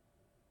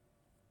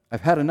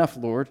 "I've had enough,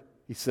 Lord,"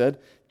 he said.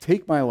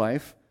 "Take my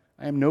life.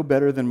 I am no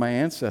better than my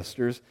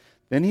ancestors."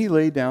 Then he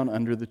lay down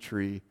under the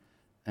tree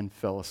and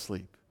fell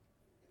asleep.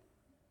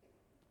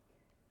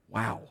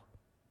 Wow.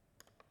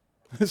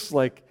 This is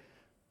like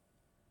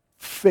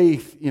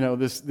faith,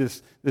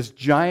 this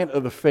giant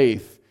of the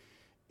faith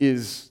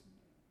is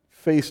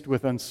faced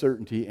with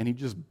uncertainty, and he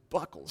just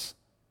buckles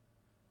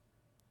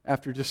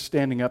after just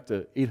standing up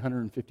to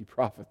 850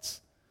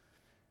 prophets.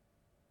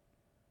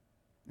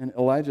 And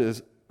Elijah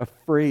is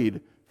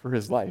afraid for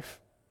his life.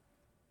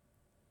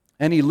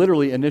 And he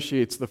literally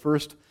initiates the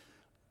first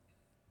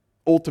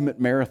ultimate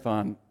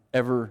marathon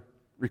ever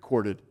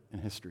recorded in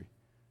history.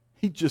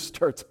 He just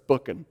starts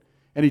booking,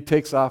 and he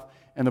takes off,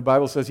 and the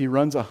Bible says he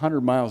runs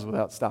 100 miles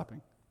without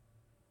stopping.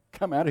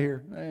 Come out of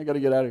here. I got to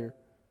get out of here.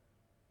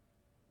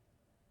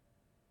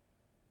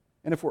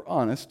 And if we're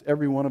honest,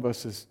 every one of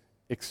us has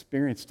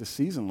experienced a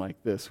season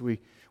like this.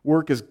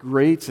 Work is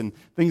great, and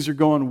things are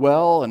going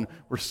well, and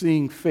we're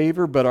seeing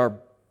favor, but our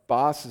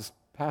boss is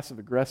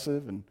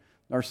passive-aggressive and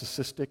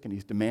narcissistic, and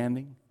he's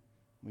demanding.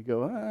 We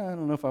go, I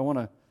don't know if I want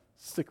to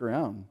stick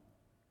around,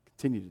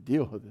 continue to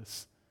deal with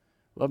this.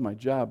 Love my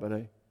job, but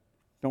I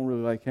don't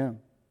really like him.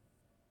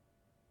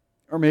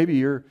 Or maybe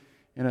you're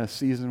in a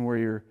season where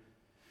you're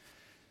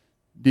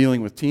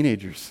dealing with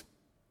teenagers.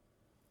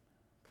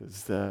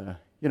 Because,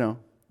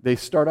 they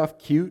start off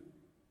cute,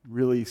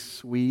 really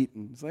sweet,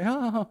 and it's like,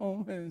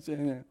 oh,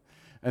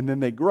 and then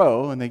they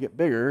grow and they get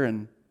bigger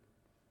and,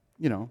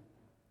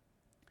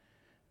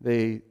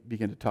 they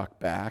begin to talk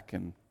back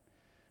and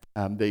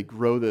they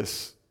grow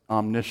this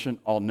omniscient,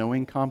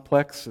 all-knowing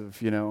complex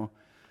of,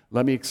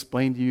 let me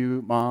explain to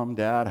you, Mom,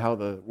 Dad, how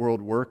the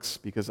world works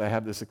because I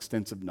have this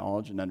extensive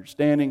knowledge and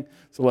understanding,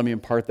 so let me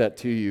impart that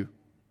to you.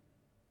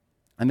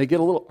 And they get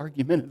a little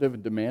argumentative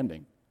and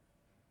demanding.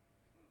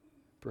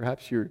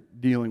 Perhaps you're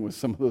dealing with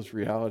some of those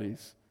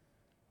realities.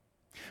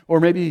 Or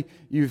maybe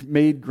you've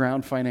made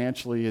ground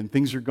financially and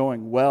things are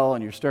going well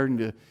and you're starting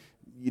to,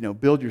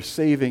 build your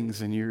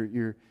savings and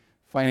you're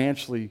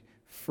financially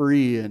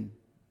free and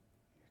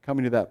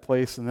coming to that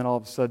place, and then all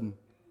of a sudden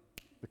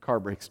the car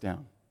breaks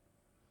down,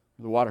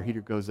 or the water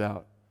heater goes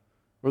out,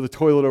 or the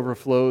toilet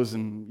overflows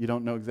and you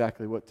don't know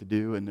exactly what to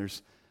do, and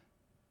there's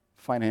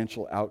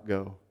financial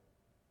outgo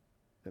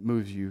that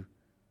moves you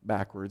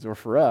backwards. Or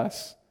for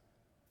us,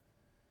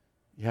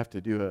 you have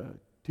to do a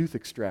tooth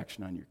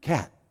extraction on your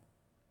cat,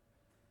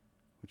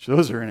 which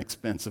those are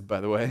inexpensive, by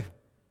the way.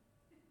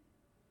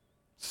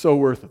 So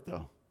worth it,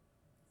 though.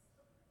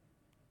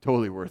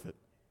 Totally worth it.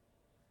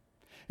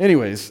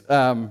 Anyways,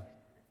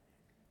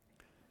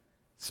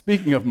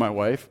 speaking of my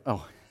wife,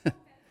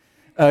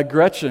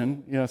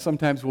 Gretchen,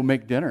 sometimes we'll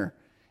make dinner,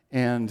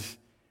 and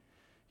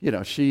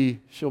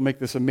she'll make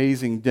this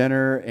amazing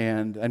dinner,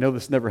 and I know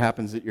this never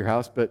happens at your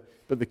house, but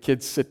the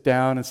kids sit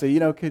down and say,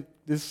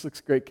 this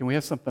looks great. Can we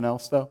have something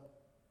else, though?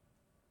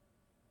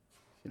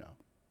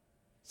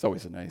 It's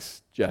always a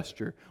nice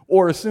gesture.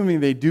 Or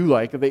assuming they do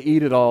like it, they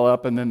eat it all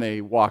up, and then they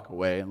walk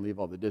away and leave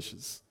all the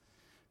dishes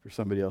for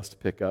somebody else to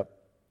pick up.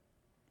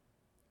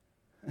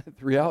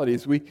 The reality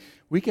is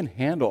we can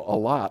handle a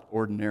lot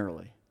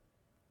ordinarily.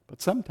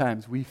 But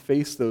sometimes we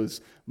face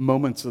those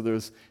moments of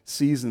those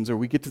seasons, or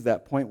we get to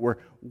that point where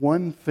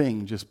one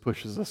thing just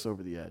pushes us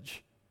over the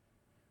edge.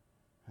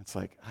 It's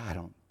like, I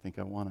don't think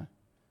I want to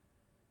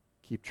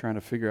keep trying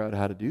to figure out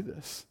how to do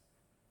this.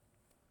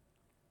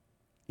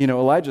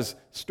 Elijah's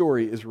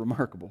story is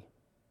remarkable.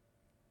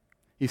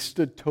 He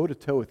stood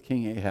toe-to-toe with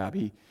King Ahab.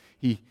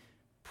 He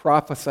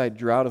prophesied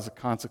drought as a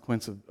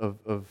consequence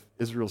of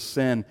Israel's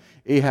sin.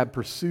 Ahab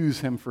pursues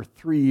him for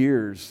 3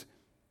 years.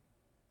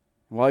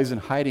 And while he's in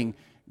hiding,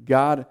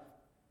 God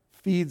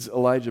feeds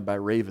Elijah by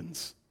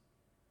ravens.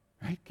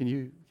 Right? Can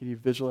you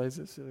visualize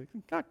this? You're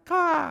like,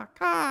 caw,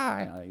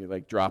 caw. You're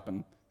like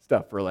dropping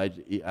stuff for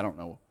Elijah to eat. I don't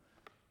know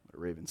what a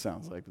raven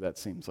sounds like, but that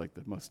seems like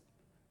the most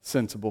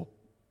sensible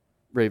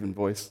raven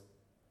voice.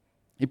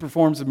 He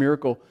performs a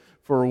miracle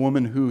for a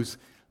woman who's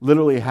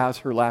literally has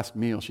her last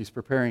meal. She's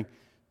preparing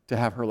to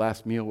have her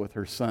last meal with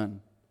her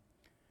son.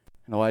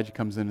 And Elijah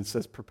comes in and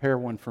says, prepare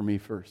one for me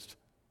first.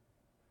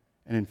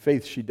 And in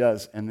faith she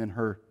does, and then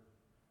her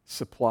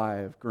supply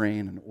of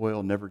grain and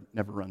oil never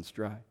runs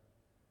dry.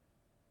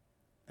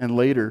 And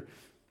later,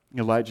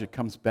 Elijah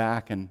comes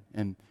back and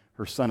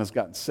her son has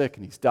gotten sick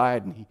and he's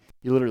died, and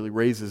he literally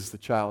raises the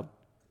child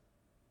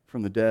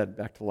from the dead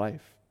back to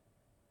life.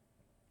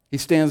 He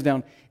stands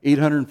down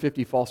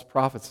 850 false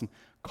prophets and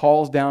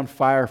calls down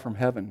fire from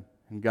heaven,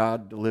 and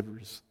God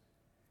delivers.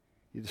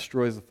 He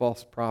destroys the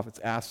false prophets,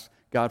 asks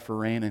God for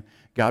rain, and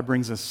God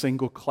brings a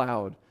single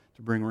cloud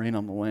to bring rain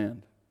on the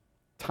land.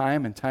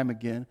 Time and time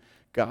again,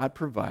 God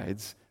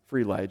provides for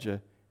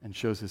Elijah and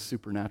shows his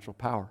supernatural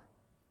power.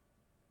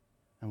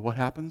 And what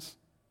happens?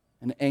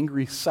 An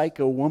angry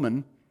psycho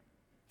woman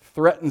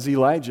threatens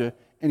Elijah,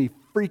 and he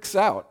freaks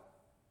out.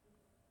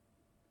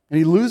 And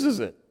he loses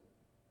it.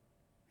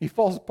 He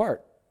falls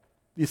apart.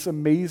 This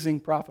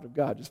amazing prophet of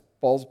God just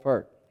falls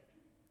apart.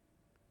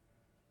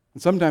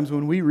 And sometimes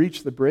when we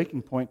reach the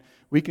breaking point,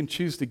 we can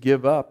choose to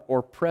give up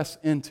or press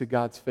into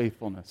God's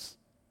faithfulness.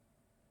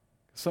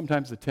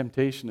 Sometimes the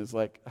temptation is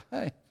like,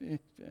 I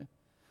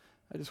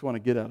just want to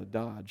get out of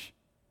Dodge.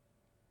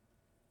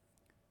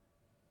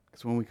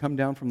 Because when we come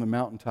down from the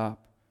mountaintop,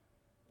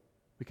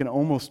 we can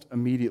almost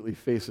immediately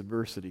face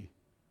adversity.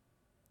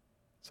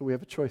 So we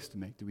have a choice to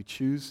make. Do we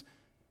choose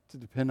to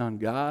depend on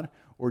God,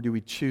 or do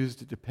we choose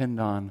to depend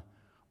on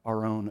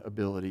our own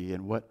ability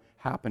and what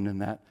happened in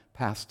that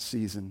past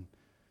season,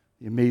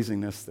 the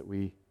amazingness that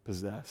we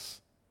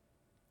possess?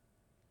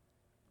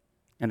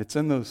 And it's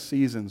in those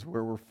seasons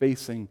where we're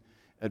facing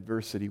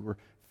adversity, we're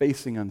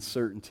facing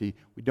uncertainty,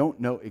 we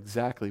don't know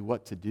exactly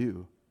what to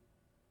do.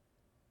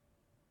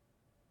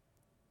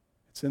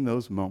 It's in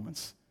those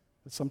moments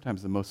that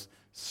sometimes the most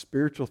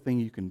spiritual thing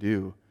you can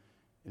do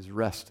is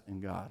rest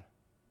in God.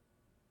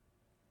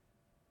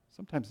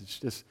 Sometimes it's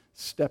just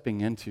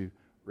stepping into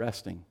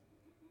resting.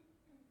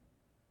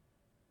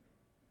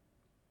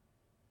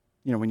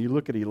 When you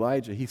look at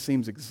Elijah, he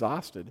seems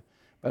exhausted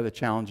by the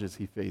challenges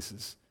he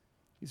faces.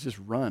 He's just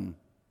run.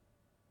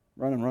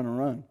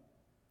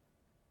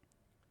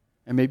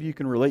 And maybe you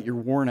can relate. You're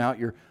worn out.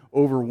 You're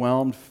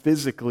overwhelmed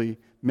physically,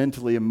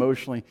 mentally,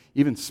 emotionally,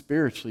 even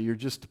spiritually. You're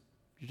just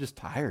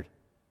tired.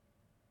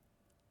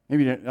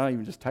 Maybe you're not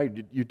even just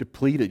tired. You're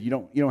depleted. You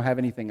don't have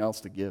anything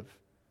else to give.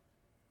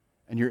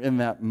 And you're in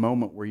that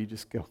moment where you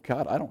just go,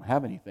 God, I don't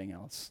have anything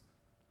else.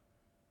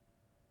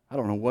 I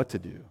don't know what to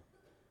do.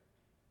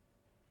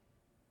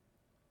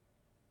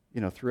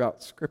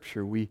 Throughout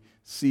Scripture, we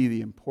see the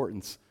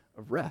importance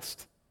of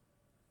rest.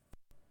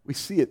 We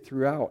see it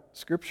throughout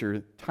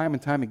Scripture time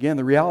and time again.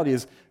 The reality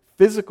is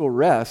physical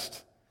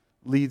rest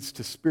leads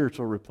to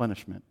spiritual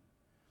replenishment.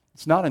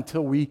 It's not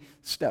until we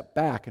step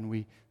back and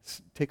we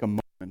take a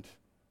moment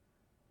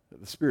that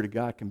the Spirit of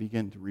God can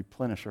begin to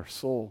replenish our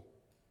soul.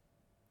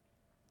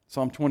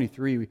 Psalm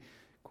 23, we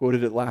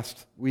quoted it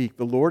last week.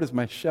 The Lord is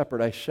my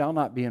shepherd, I shall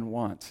not be in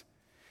want.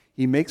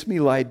 He makes me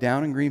lie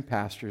down in green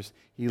pastures.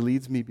 He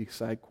leads me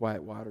beside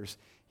quiet waters.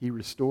 He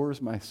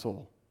restores my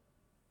soul.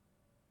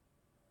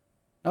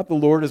 Not the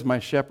Lord is my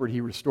shepherd,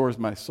 He restores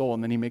my soul,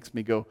 and then He makes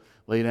me go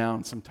lay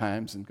down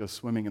sometimes and go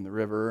swimming in the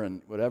river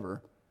and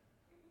whatever.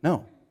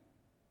 No.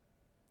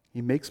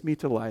 He makes me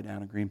to lie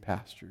down in green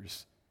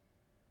pastures,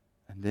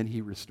 and then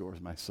He restores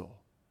my soul.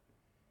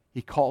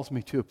 He calls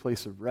me to a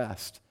place of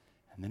rest,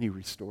 and then He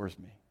restores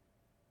me.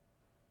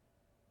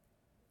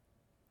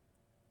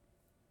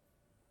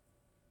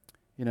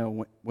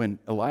 When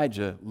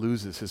Elijah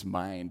loses his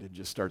mind and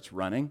just starts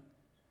running,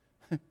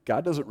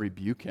 God doesn't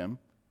rebuke him,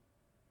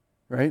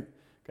 right?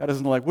 God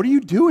isn't like, what are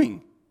you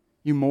doing,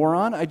 you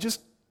moron? I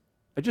just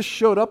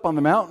showed up on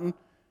the mountain.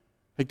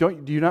 Like,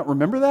 do you not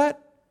remember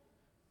that?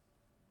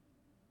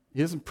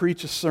 He doesn't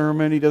preach a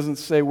sermon. He doesn't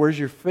say, where's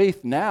your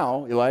faith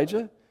now,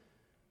 Elijah?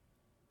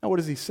 Now, what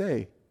does he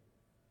say?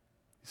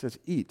 He says,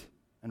 eat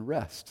and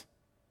rest.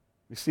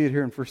 We see it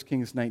here in 1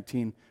 Kings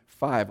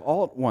 19:5.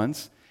 All at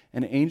once,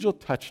 an angel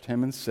touched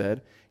him and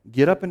said,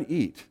 get up and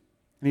eat.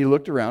 And he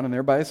looked around, and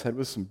there by his head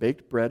was some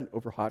baked bread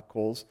over hot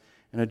coals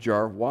and a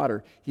jar of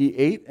water. He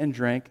ate and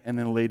drank and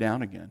then lay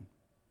down again.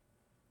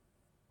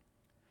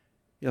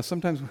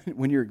 Sometimes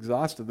when you're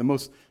exhausted, the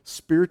most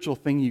spiritual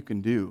thing you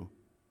can do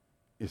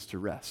is to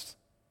rest.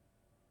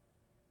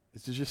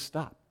 It's to just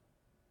stop.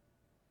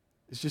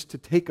 It's just to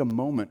take a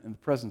moment in the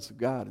presence of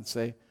God and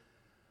say,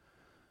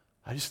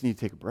 I just need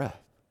to take a breath.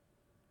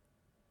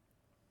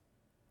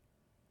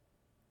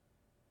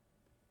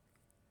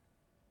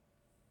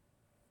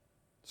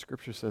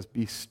 Scripture says,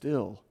 be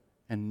still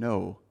and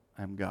know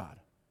I'm God.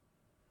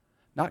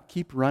 Not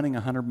keep running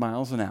 100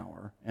 miles an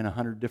hour in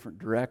 100 different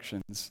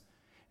directions,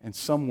 and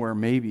somewhere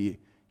maybe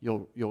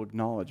you'll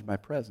acknowledge my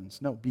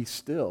presence. No, be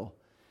still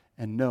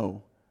and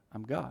know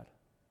I'm God.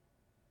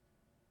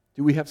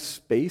 Do we have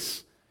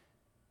space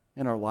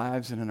in our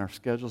lives and in our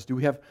schedules? Do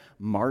we have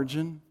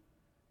margin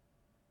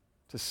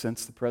to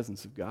sense the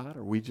presence of God? Or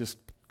are we just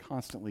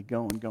constantly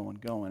going,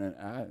 and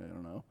I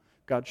don't know.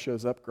 God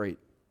shows up, great.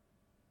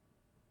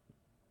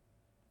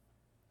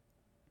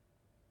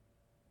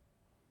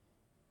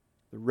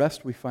 The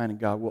rest we find in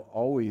God will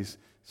always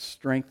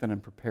strengthen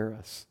and prepare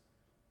us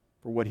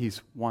for what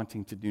He's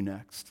wanting to do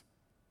next.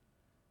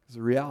 Because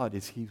the reality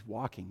is He's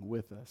walking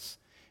with us,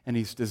 and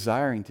He's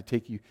desiring to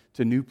take you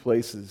to new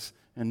places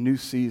and new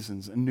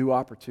seasons and new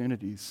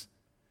opportunities.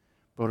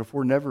 But if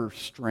we're never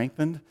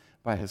strengthened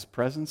by His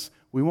presence,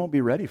 we won't be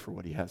ready for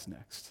what He has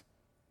next.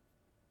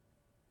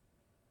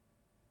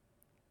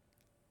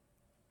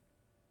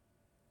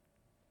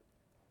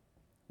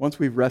 Once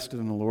we've rested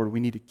in the Lord,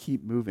 we need to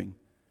keep moving.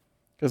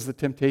 Because the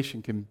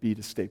temptation can be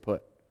to stay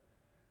put.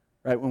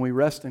 Right? When we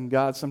rest in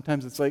God,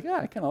 sometimes it's like,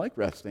 I kind of like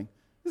resting.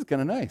 This is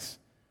kind of nice.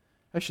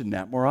 I should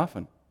nap more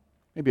often.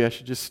 Maybe I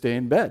should just stay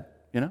in bed,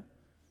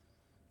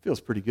 Feels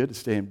pretty good to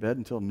stay in bed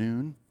until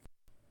noon.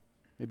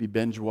 Maybe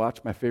binge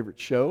watch my favorite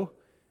show.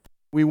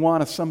 We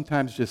want to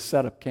sometimes just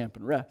set up camp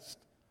and rest.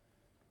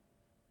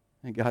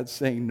 And God's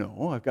saying,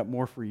 no, I've got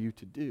more for you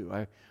to do.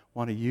 I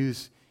want to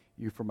use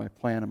you for my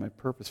plan and my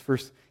purpose. 1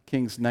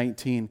 Kings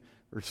 19,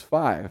 Verse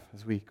 5,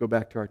 as we go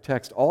back to our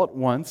text, all at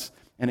once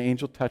an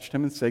angel touched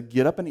him and said,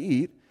 get up and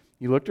eat.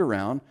 He looked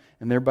around,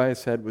 and there by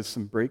his head was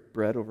some baked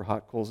bread over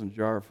hot coals and a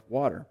jar of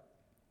water.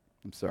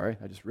 I'm sorry,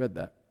 I just read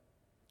that.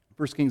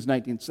 1 Kings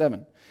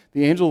 19:7.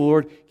 The angel of the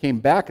Lord came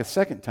back a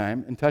second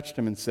time and touched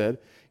him and said,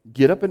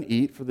 get up and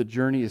eat, for the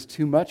journey is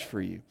too much for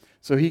you.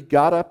 So he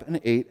got up and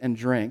ate and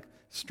drank,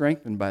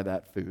 strengthened by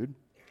that food.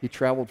 He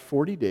traveled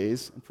 40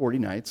 days and 40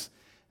 nights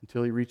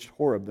until he reached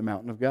Horeb, the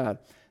mountain of God.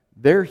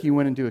 There he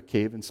went into a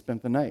cave and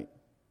spent the night.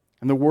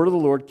 And the word of the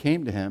Lord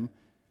came to him,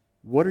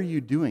 what are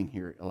you doing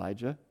here,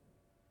 Elijah?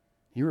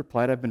 He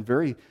replied, I've been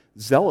very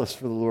zealous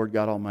for the Lord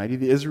God Almighty.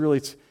 The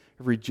Israelites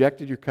have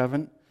rejected your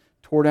covenant,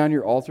 tore down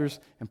your altars,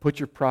 and put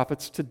your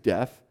prophets to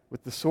death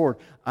with the sword.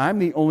 I'm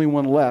the only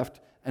one left,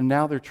 and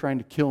now they're trying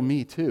to kill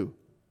me too.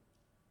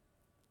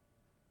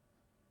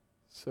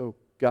 So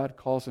God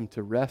calls him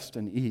to rest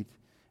and eat,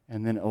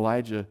 and then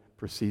Elijah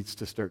proceeds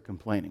to start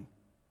complaining.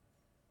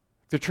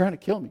 They're trying to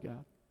kill me,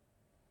 God.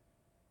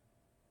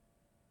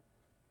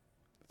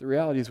 The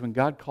reality is when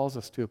God calls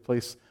us to a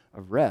place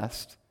of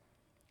rest,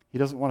 He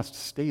doesn't want us to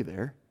stay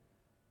there.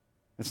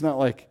 It's not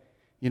like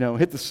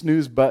hit the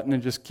snooze button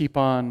and just keep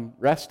on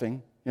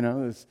resting.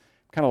 It's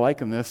kind of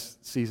liking this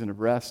season of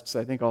rest, so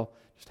I think I'll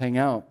just hang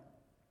out.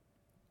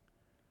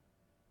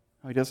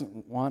 No, he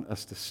doesn't want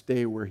us to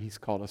stay where he's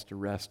called us to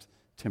rest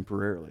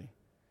temporarily.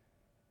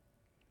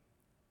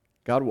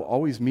 God will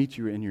always meet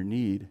you in your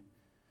need,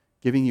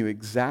 giving you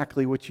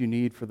exactly what you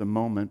need for the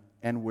moment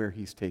and where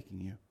he's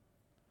taking you.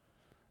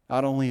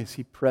 Not only is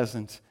he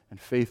present and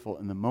faithful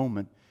in the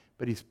moment,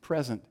 but he's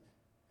present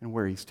in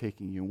where he's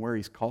taking you and where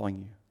he's calling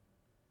you.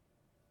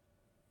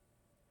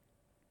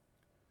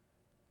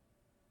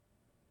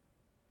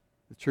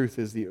 The truth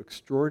is, the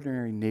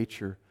extraordinary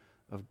nature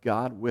of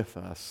God with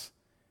us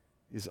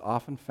is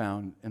often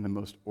found in the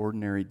most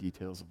ordinary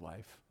details of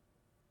life.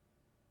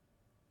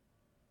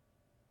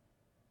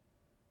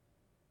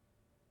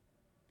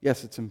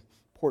 Yes, it's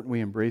important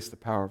we embrace the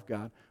power of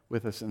God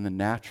with us in the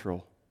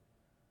natural,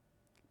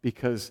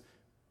 because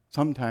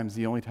sometimes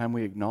the only time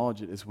we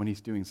acknowledge it is when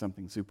he's doing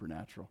something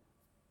supernatural.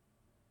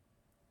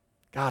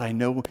 God, I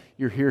know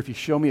you're here. If you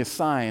show me a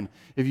sign,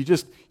 if you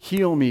just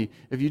heal me,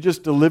 if you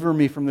just deliver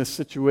me from this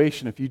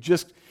situation, if you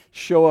just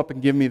show up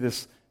and give me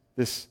this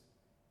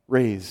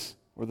raise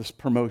or this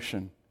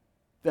promotion,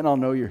 then I'll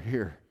know you're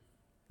here.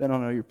 Then I'll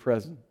know you're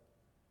present.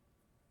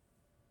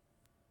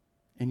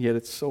 And yet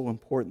it's so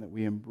important that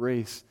we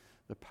embrace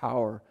the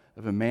power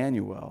of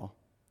Emmanuel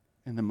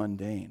in the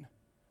mundane,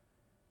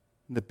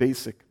 in the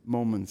basic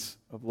moments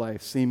of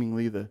life,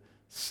 seemingly the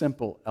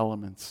simple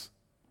elements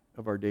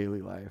of our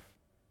daily life.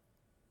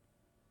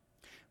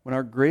 When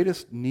our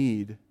greatest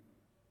need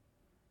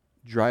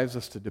drives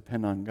us to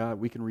depend on God,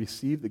 we can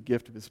receive the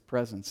gift of his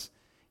presence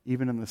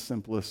even in the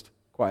simplest,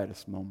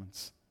 quietest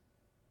moments.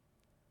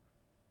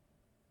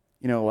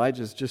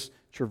 Elijah's just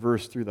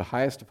traversed through the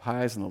highest of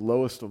highs and the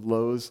lowest of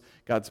lows.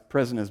 God's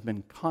presence has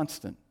been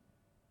constant.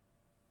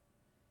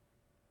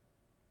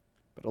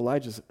 But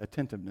Elijah's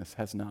attentiveness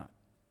has not.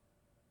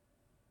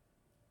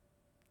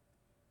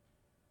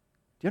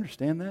 Do you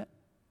understand that?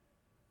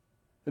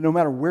 That no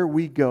matter where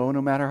we go,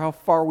 no matter how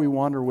far we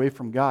wander away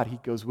from God, he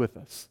goes with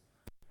us.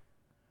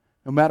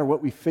 No matter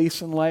what we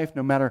face in life,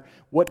 no matter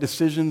what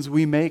decisions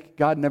we make,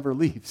 God never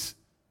leaves.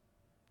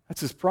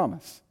 That's his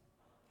promise.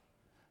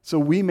 So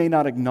we may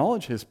not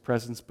acknowledge his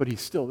presence, but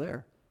he's still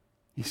there.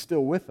 He's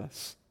still with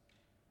us.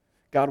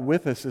 God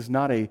with us is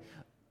not a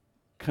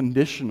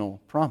conditional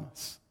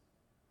promise.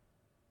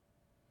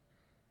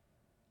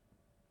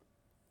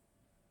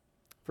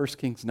 1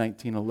 Kings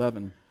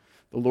 19:11.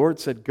 The Lord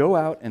said, "Go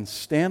out and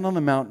stand on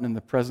the mountain in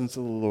the presence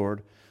of the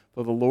Lord,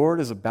 for the Lord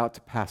is about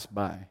to pass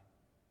by."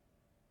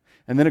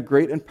 And then a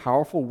great and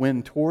powerful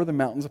wind tore the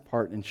mountains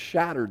apart and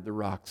shattered the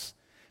rocks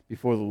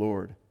before the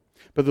Lord.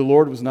 But the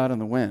Lord was not in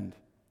the wind.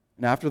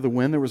 And after the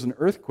wind there was an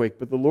earthquake,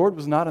 but the Lord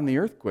was not in the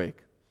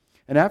earthquake.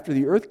 And after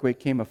the earthquake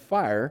came a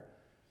fire,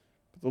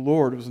 but the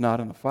Lord was not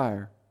in the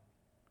fire.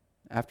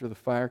 After the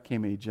fire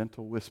came a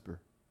gentle whisper.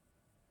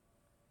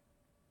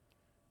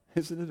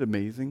 Isn't it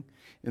amazing?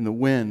 In the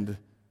wind,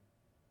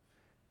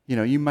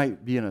 you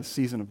might be in a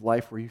season of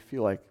life where you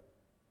feel like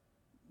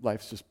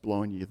life's just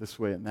blowing you this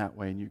way and that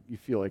way, and you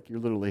feel like you're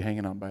literally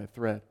hanging on by a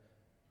thread.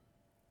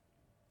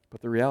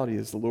 But the reality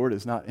is the Lord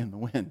is not in the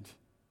wind.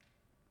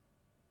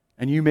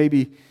 And you may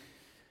be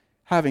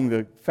having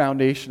the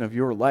foundation of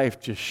your life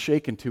just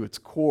shaken to its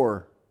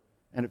core,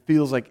 and it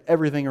feels like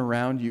everything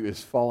around you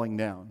is falling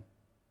down.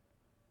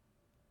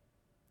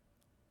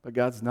 But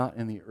God's not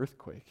in the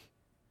earthquake.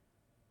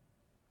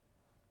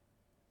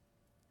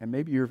 And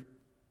maybe you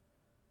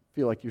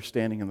feel like you're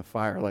standing in the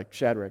fire like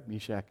Shadrach,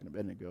 Meshach, and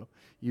Abednego.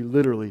 You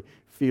literally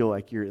feel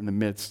like you're in the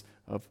midst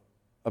of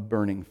a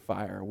burning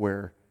fire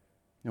where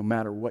no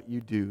matter what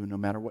you do, no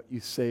matter what you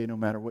say, no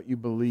matter what you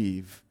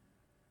believe,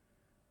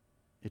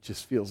 it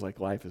just feels like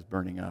life is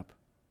burning up.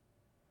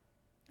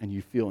 And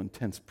you feel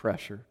intense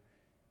pressure,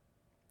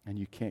 and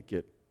you can't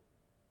get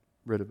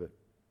rid of it.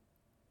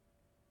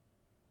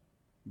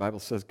 The Bible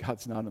says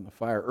God's not in the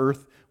fire.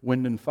 Earth,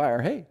 wind, and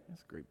fire. Hey,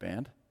 that's a great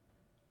band.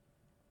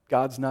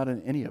 God's not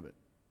in any of it.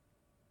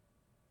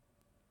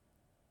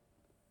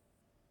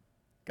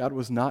 God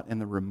was not in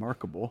the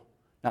remarkable,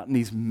 not in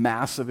these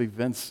massive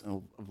events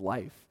of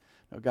life.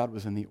 No, God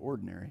was in the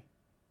ordinary.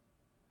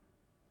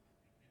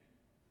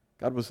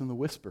 God was in the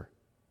whisper.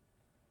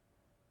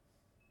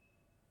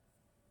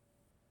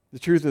 The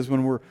truth is,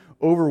 when we're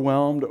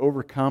overwhelmed,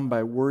 overcome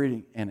by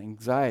worry and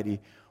anxiety,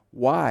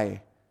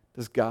 why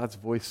does God's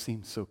voice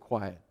seem so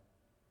quiet?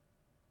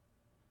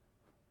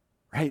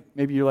 Right?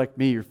 Maybe you're like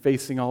me, you're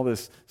facing all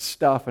this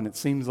stuff and it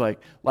seems like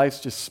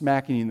life's just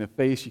smacking you in the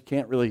face. You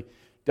can't really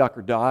duck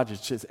or dodge.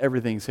 It's just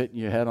everything's hitting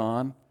you head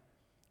on.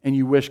 And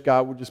you wish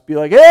God would just be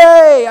like,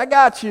 "Hey, I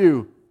got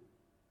you."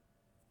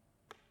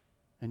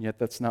 And yet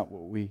that's not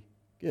what we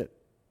get.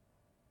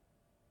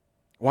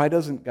 Why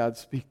doesn't God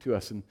speak to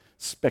us in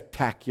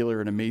spectacular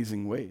and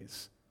amazing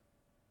ways?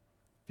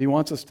 If he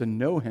wants us to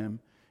know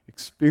him,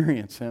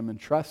 experience him, and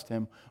trust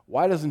him,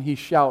 why doesn't he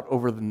shout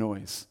over the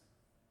noise?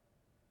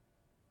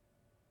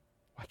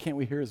 Why can't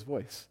we hear his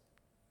voice?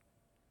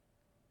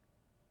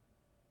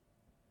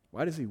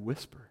 Why does he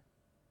whisper?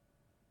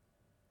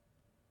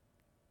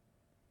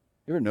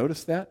 You ever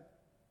notice that?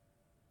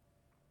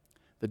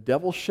 The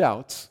devil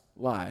shouts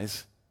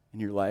lies in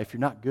your life. You're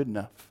not good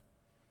enough.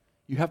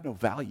 You have no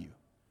value.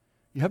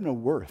 You have no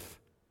worth.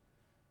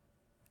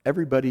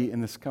 Everybody in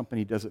this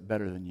company does it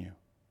better than you.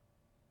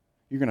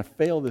 You're going to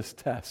fail this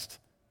test.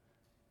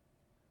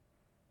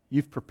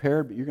 You've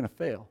prepared, but you're going to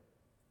fail.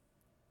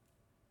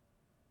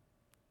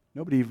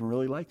 Nobody even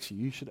really likes you.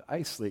 You should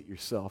isolate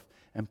yourself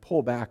and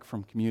pull back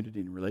from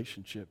community and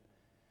relationship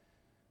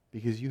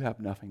because you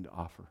have nothing to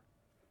offer.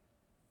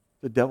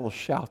 The devil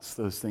shouts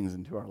those things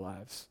into our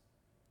lives.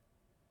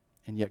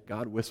 And yet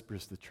God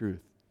whispers the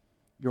truth.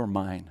 You're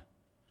mine.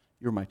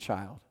 You're my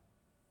child.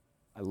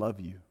 I love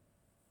you.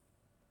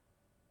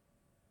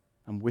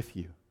 I'm with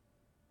you.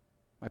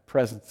 My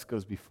presence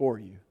goes before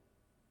you.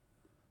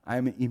 I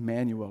am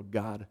Emmanuel,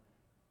 God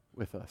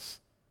with us.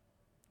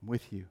 I'm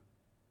with you.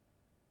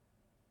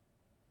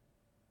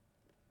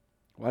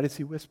 Why does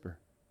he whisper?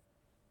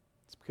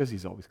 It's because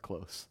he's always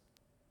close.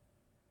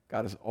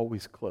 God is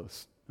always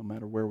close, no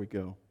matter where we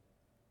go.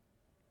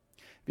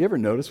 Have you ever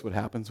noticed what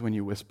happens when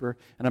you whisper?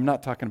 And I'm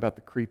not talking about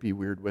the creepy,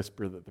 weird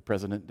whisper that the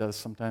president does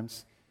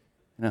sometimes.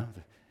 You know,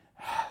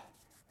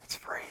 it's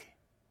free.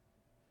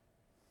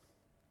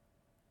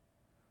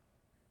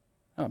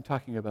 No, I'm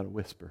talking about a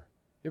whisper.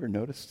 You ever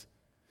noticed?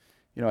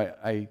 You know,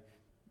 I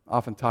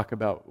often talk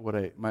about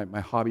what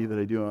my hobby that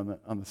I do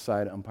on the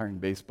side, umpiring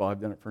baseball.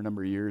 I've done it for a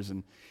number of years,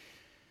 and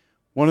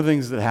one of the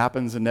things that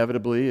happens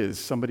inevitably is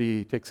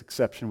somebody takes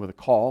exception with a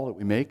call that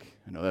we make.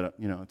 I know that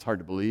it's hard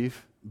to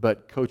believe,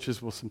 but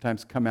coaches will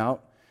sometimes come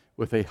out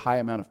with a high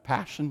amount of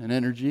passion and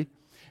energy,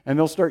 and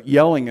they'll start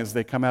yelling as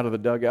they come out of the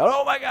dugout,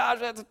 "Oh my gosh,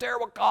 that's a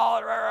terrible call."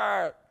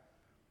 And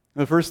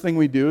the first thing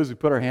we do is we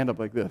put our hand up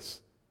like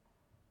this.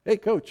 "Hey,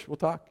 coach, we'll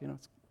talk.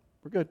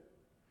 We're good."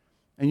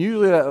 And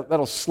usually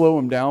that'll slow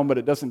them down, but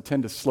it doesn't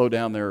tend to slow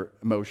down their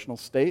emotional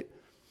state.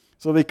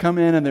 So they come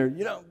in and they're,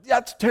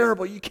 "That's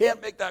terrible. You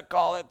can't make that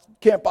call. It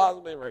can't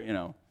possibly,"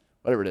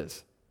 whatever it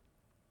is.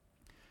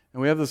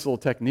 And we have this little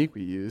technique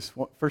we use.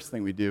 First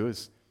thing we do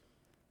is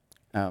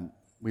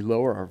we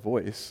lower our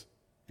voice,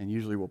 and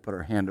usually we'll put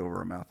our hand over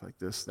our mouth like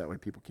this. That way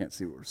people can't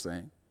see what we're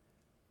saying.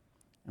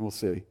 And we'll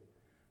say,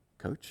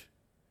 "Coach,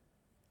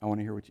 I want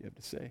to hear what you have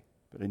to say,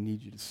 but I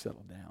need you to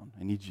settle down.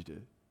 I need you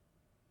to,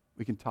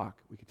 we can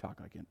talk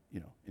like,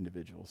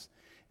 individuals."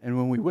 And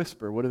when we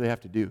whisper, what do they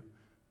have to do?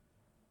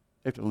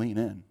 They have to lean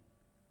in.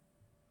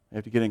 They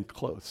have to get in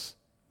close.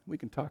 We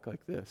can talk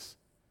like this.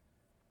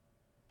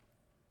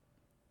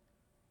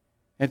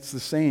 It's the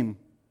same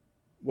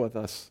with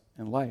us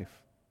in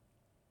life.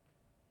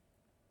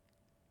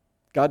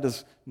 God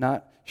does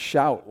not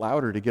shout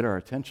louder to get our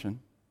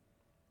attention.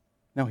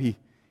 No, He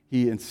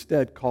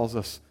instead calls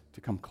us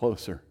to come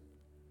closer.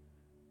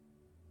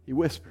 He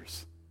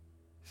whispers.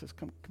 He says,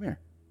 come here.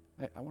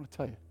 I want to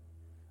tell you.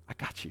 I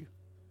got you.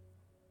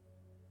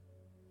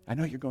 I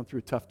know you're going through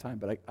a tough time,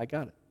 but I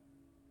got it.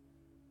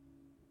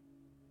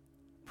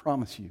 I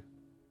promise you,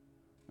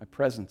 my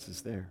presence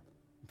is there.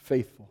 I'm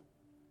faithful.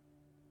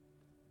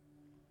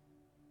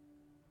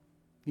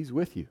 He's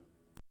with you.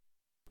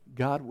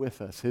 God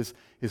with us.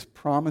 His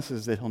promise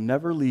is that He'll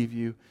never leave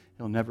you.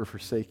 He'll never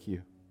forsake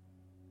you.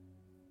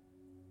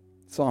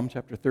 Psalm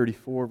chapter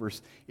 34,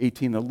 verse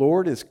 18. The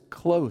Lord is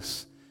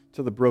close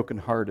to the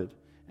brokenhearted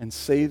and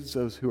saves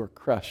those who are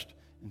crushed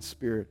in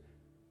spirit.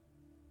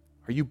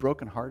 Are you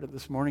brokenhearted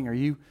this morning?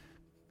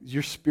 Does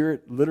your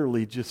spirit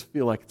literally just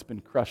feel like it's been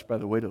crushed by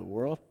the weight of the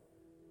world?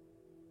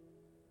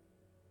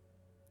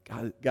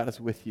 God is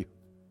with you.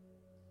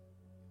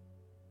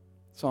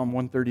 Psalm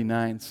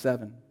 139,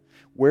 7.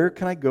 Where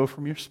can I go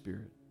from your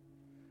spirit?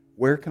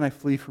 Where can I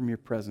flee from your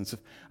presence?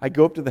 If I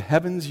go up to the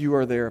heavens, you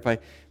are there. If I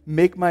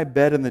make my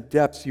bed in the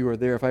depths, you are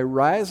there. If I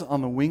rise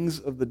on the wings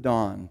of the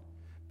dawn,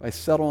 if I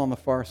settle on the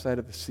far side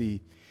of the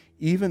sea,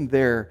 even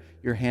there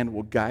your hand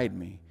will guide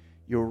me.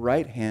 Your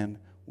right hand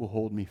will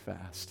hold me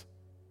fast.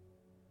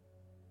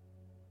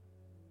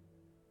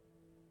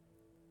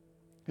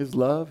 His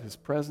love, His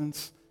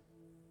presence,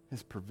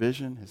 His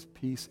provision, His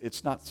peace,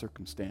 it's not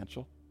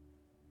circumstantial.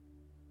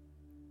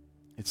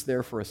 It's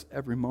there for us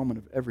every moment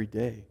of every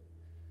day.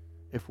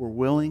 If we're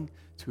willing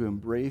to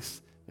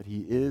embrace that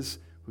He is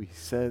who He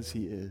says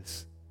He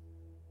is,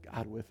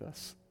 God with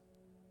us.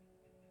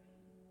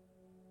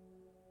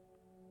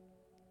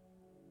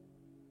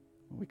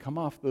 When we come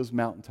off those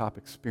mountaintop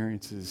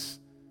experiences,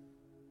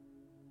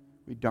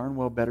 we darn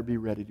well better be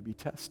ready to be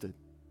tested.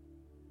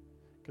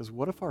 Because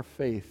what is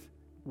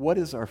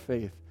our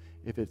faith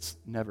if it's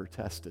never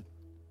tested?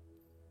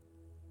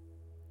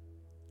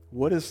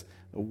 What is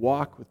the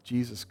walk with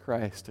Jesus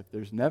Christ if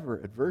there's never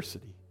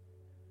adversity?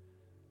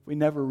 If we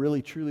never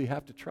really truly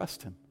have to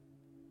trust Him?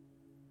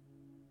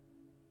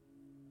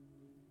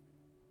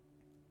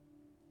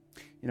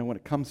 When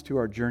it comes to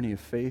our journey of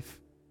faith,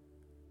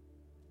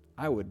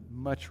 I would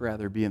much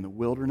rather be in the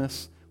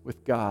wilderness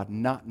with God,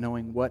 not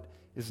knowing what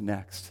is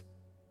next,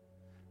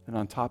 than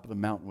on top of the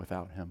mountain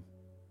without Him.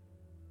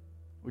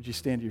 Would you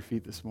stand to your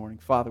feet this morning?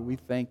 Father, we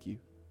thank You.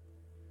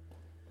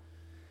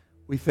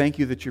 We thank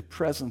you that your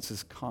presence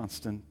is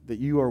constant, that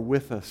you are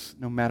with us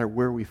no matter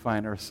where we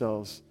find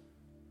ourselves,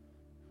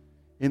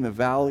 in the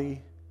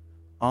valley,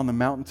 on the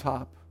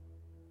mountaintop,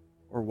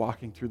 or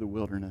walking through the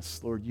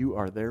wilderness. Lord, you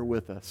are there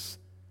with us.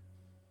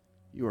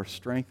 You are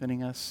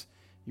strengthening us.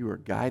 You are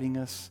guiding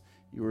us.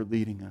 You are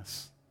leading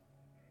us.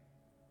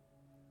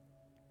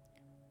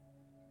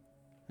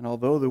 And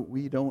although that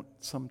we don't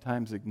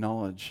sometimes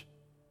acknowledge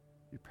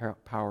your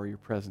power, your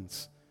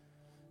presence,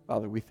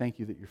 Father, we thank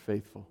you that you're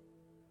faithful.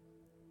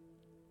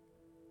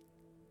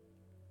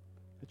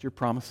 That your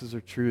promises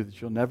are true, that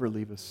you'll never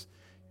leave us,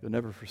 you'll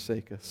never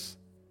forsake us.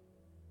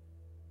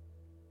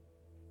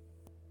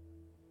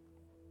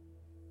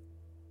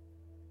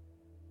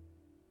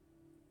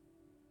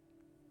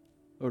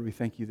 Lord, we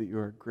thank you that you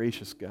are a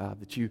gracious God,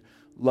 that you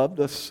loved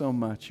us so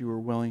much you were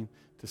willing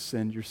to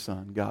send your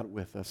Son, God,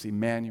 with us,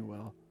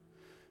 Emmanuel,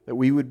 that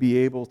we would be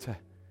able to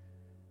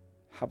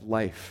have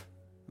life,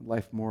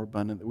 life more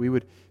abundant, that we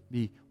would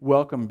be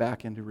welcomed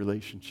back into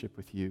relationship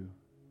with you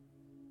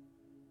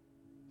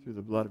through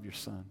the blood of your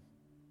Son.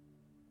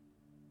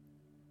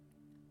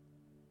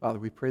 Father,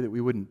 we pray that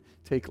we wouldn't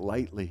take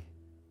lightly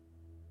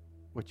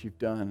what you've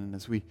done. And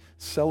as we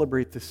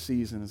celebrate this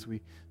season, as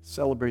we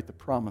celebrate the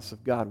promise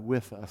of God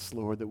with us,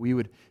 Lord, that we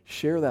would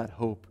share that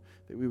hope,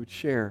 that we would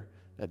share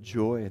that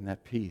joy and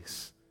that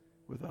peace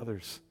with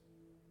others.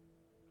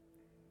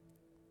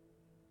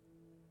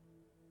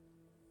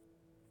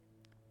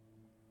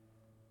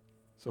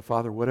 So,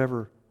 Father,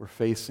 whatever we're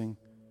facing,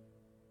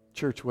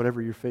 church, whatever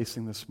you're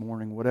facing this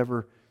morning,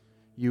 whatever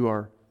you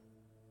are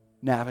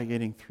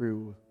navigating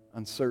through,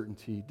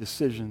 uncertainty,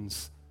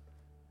 decisions,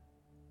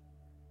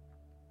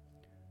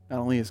 not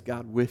only is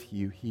God with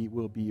you, He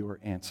will be your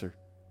answer.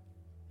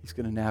 He's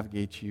going to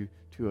navigate you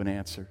to an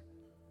answer,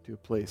 to a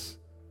place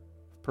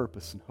of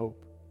purpose and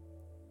hope.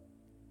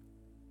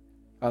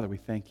 Father, we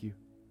thank you.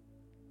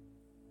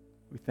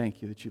 We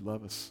thank you that you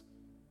love us,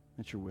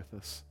 that you're with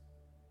us.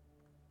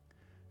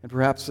 And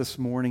perhaps this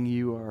morning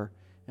you are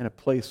in a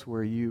place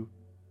where you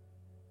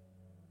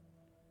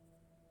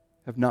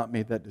have not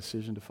made that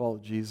decision to follow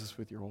Jesus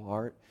with your whole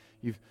heart.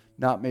 You've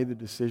not made the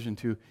decision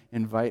to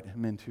invite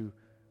Him into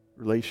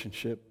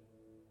relationship.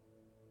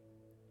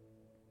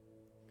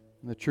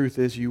 And the truth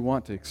is, you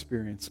want to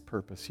experience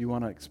purpose. You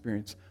want to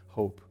experience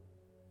hope.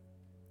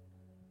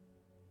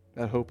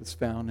 That hope is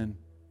found in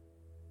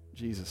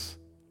Jesus.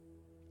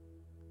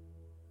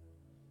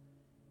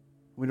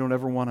 We don't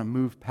ever want to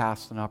move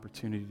past an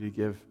opportunity to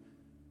give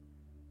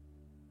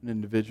an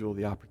individual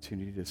the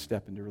opportunity to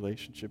step into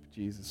relationship with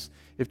Jesus.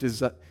 If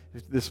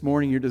this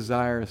morning your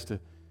desire is to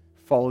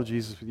follow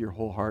Jesus with your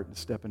whole heart and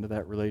step into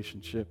that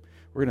relationship,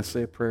 we're going to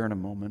say a prayer in a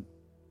moment.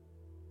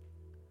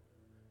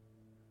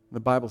 The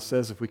Bible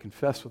says if we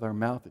confess with our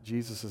mouth that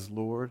Jesus is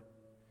Lord,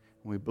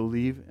 and we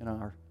believe in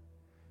our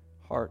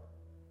heart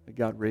that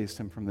God raised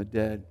Him from the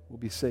dead, we'll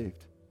be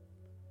saved.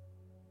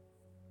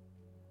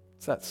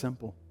 It's that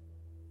simple.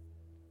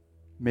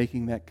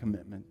 Making that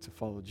commitment to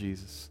follow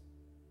Jesus.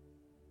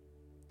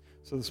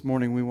 So this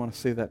morning we want to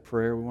say that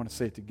prayer. We want to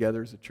say it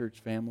together as a church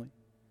family,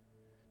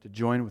 to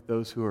join with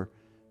those who are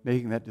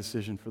making that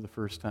decision for the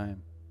first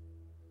time.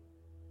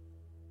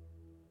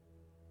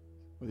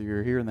 Whether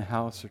you're here in the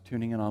house or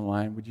tuning in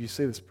online, would you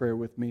say this prayer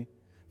with me?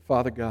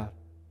 Father God,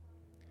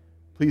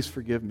 please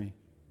forgive me.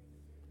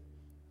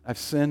 I've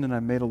sinned and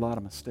I've made a lot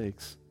of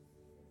mistakes.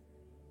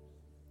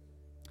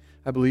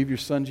 I believe your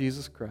Son,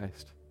 Jesus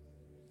Christ,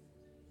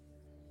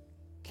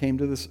 came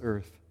to this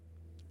earth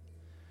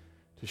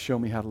to show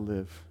me how to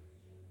live.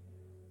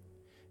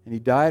 And He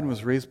died and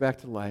was raised back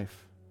to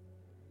life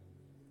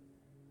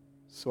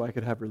so I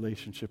could have a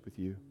relationship with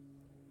you.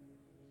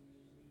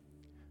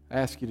 I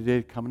ask you today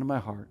to come into my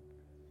heart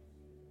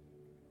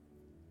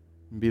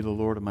and be the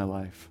Lord of my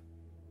life.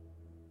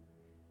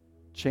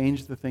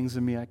 Change the things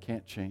in me I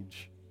can't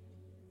change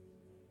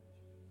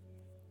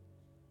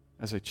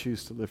as I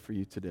choose to live for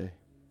you today.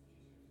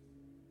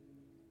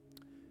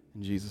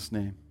 In Jesus'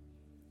 name,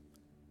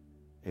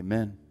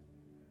 amen.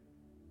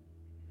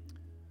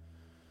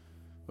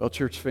 Well,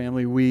 church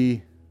family,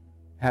 we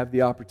have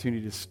the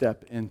opportunity to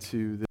step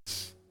into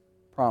this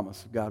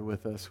promise of God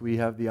with us. We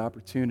have the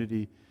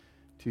opportunity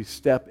to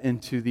step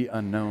into the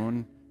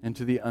unknown,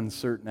 into the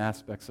uncertain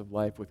aspects of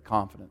life with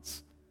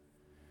confidence.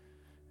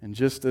 And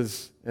just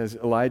as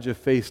Elijah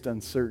faced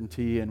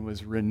uncertainty and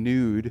was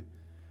renewed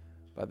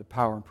by the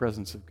power and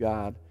presence of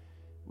God,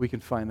 we can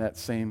find that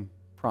same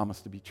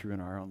promise to be true in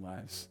our own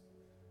lives.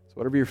 So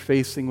whatever you're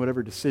facing,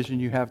 whatever decision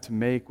you have to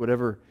make,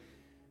 whatever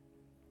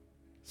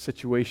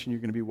situation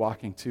you're going to be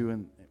walking into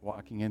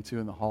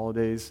in the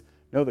holidays,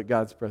 know that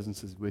God's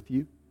presence is with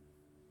you.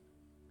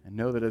 And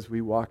know that as we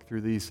walk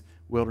through these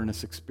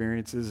wilderness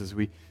experiences, as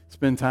we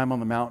spend time on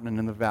the mountain and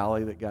in the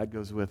valley, that God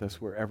goes with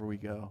us wherever we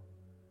go.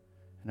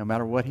 And no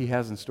matter what He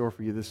has in store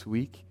for you this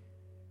week,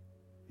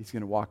 He's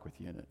going to walk with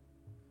you in it.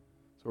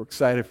 So we're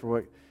excited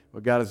for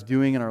what God is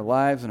doing in our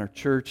lives, in our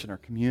church, in our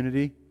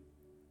community.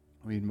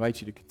 We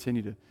invite you to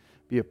continue to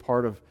be a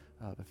part of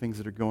the things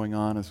that are going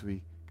on as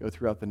we go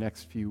throughout the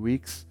next few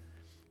weeks.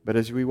 But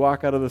as we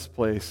walk out of this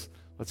place,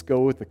 Let's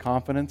go with the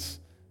confidence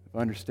of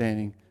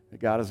understanding that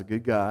God is a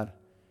good God.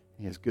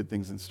 He has good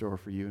things in store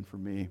for you and for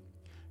me.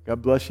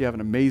 God bless you. Have an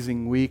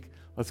amazing week.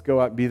 Let's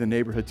go out and be the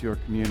neighborhood to our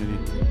community.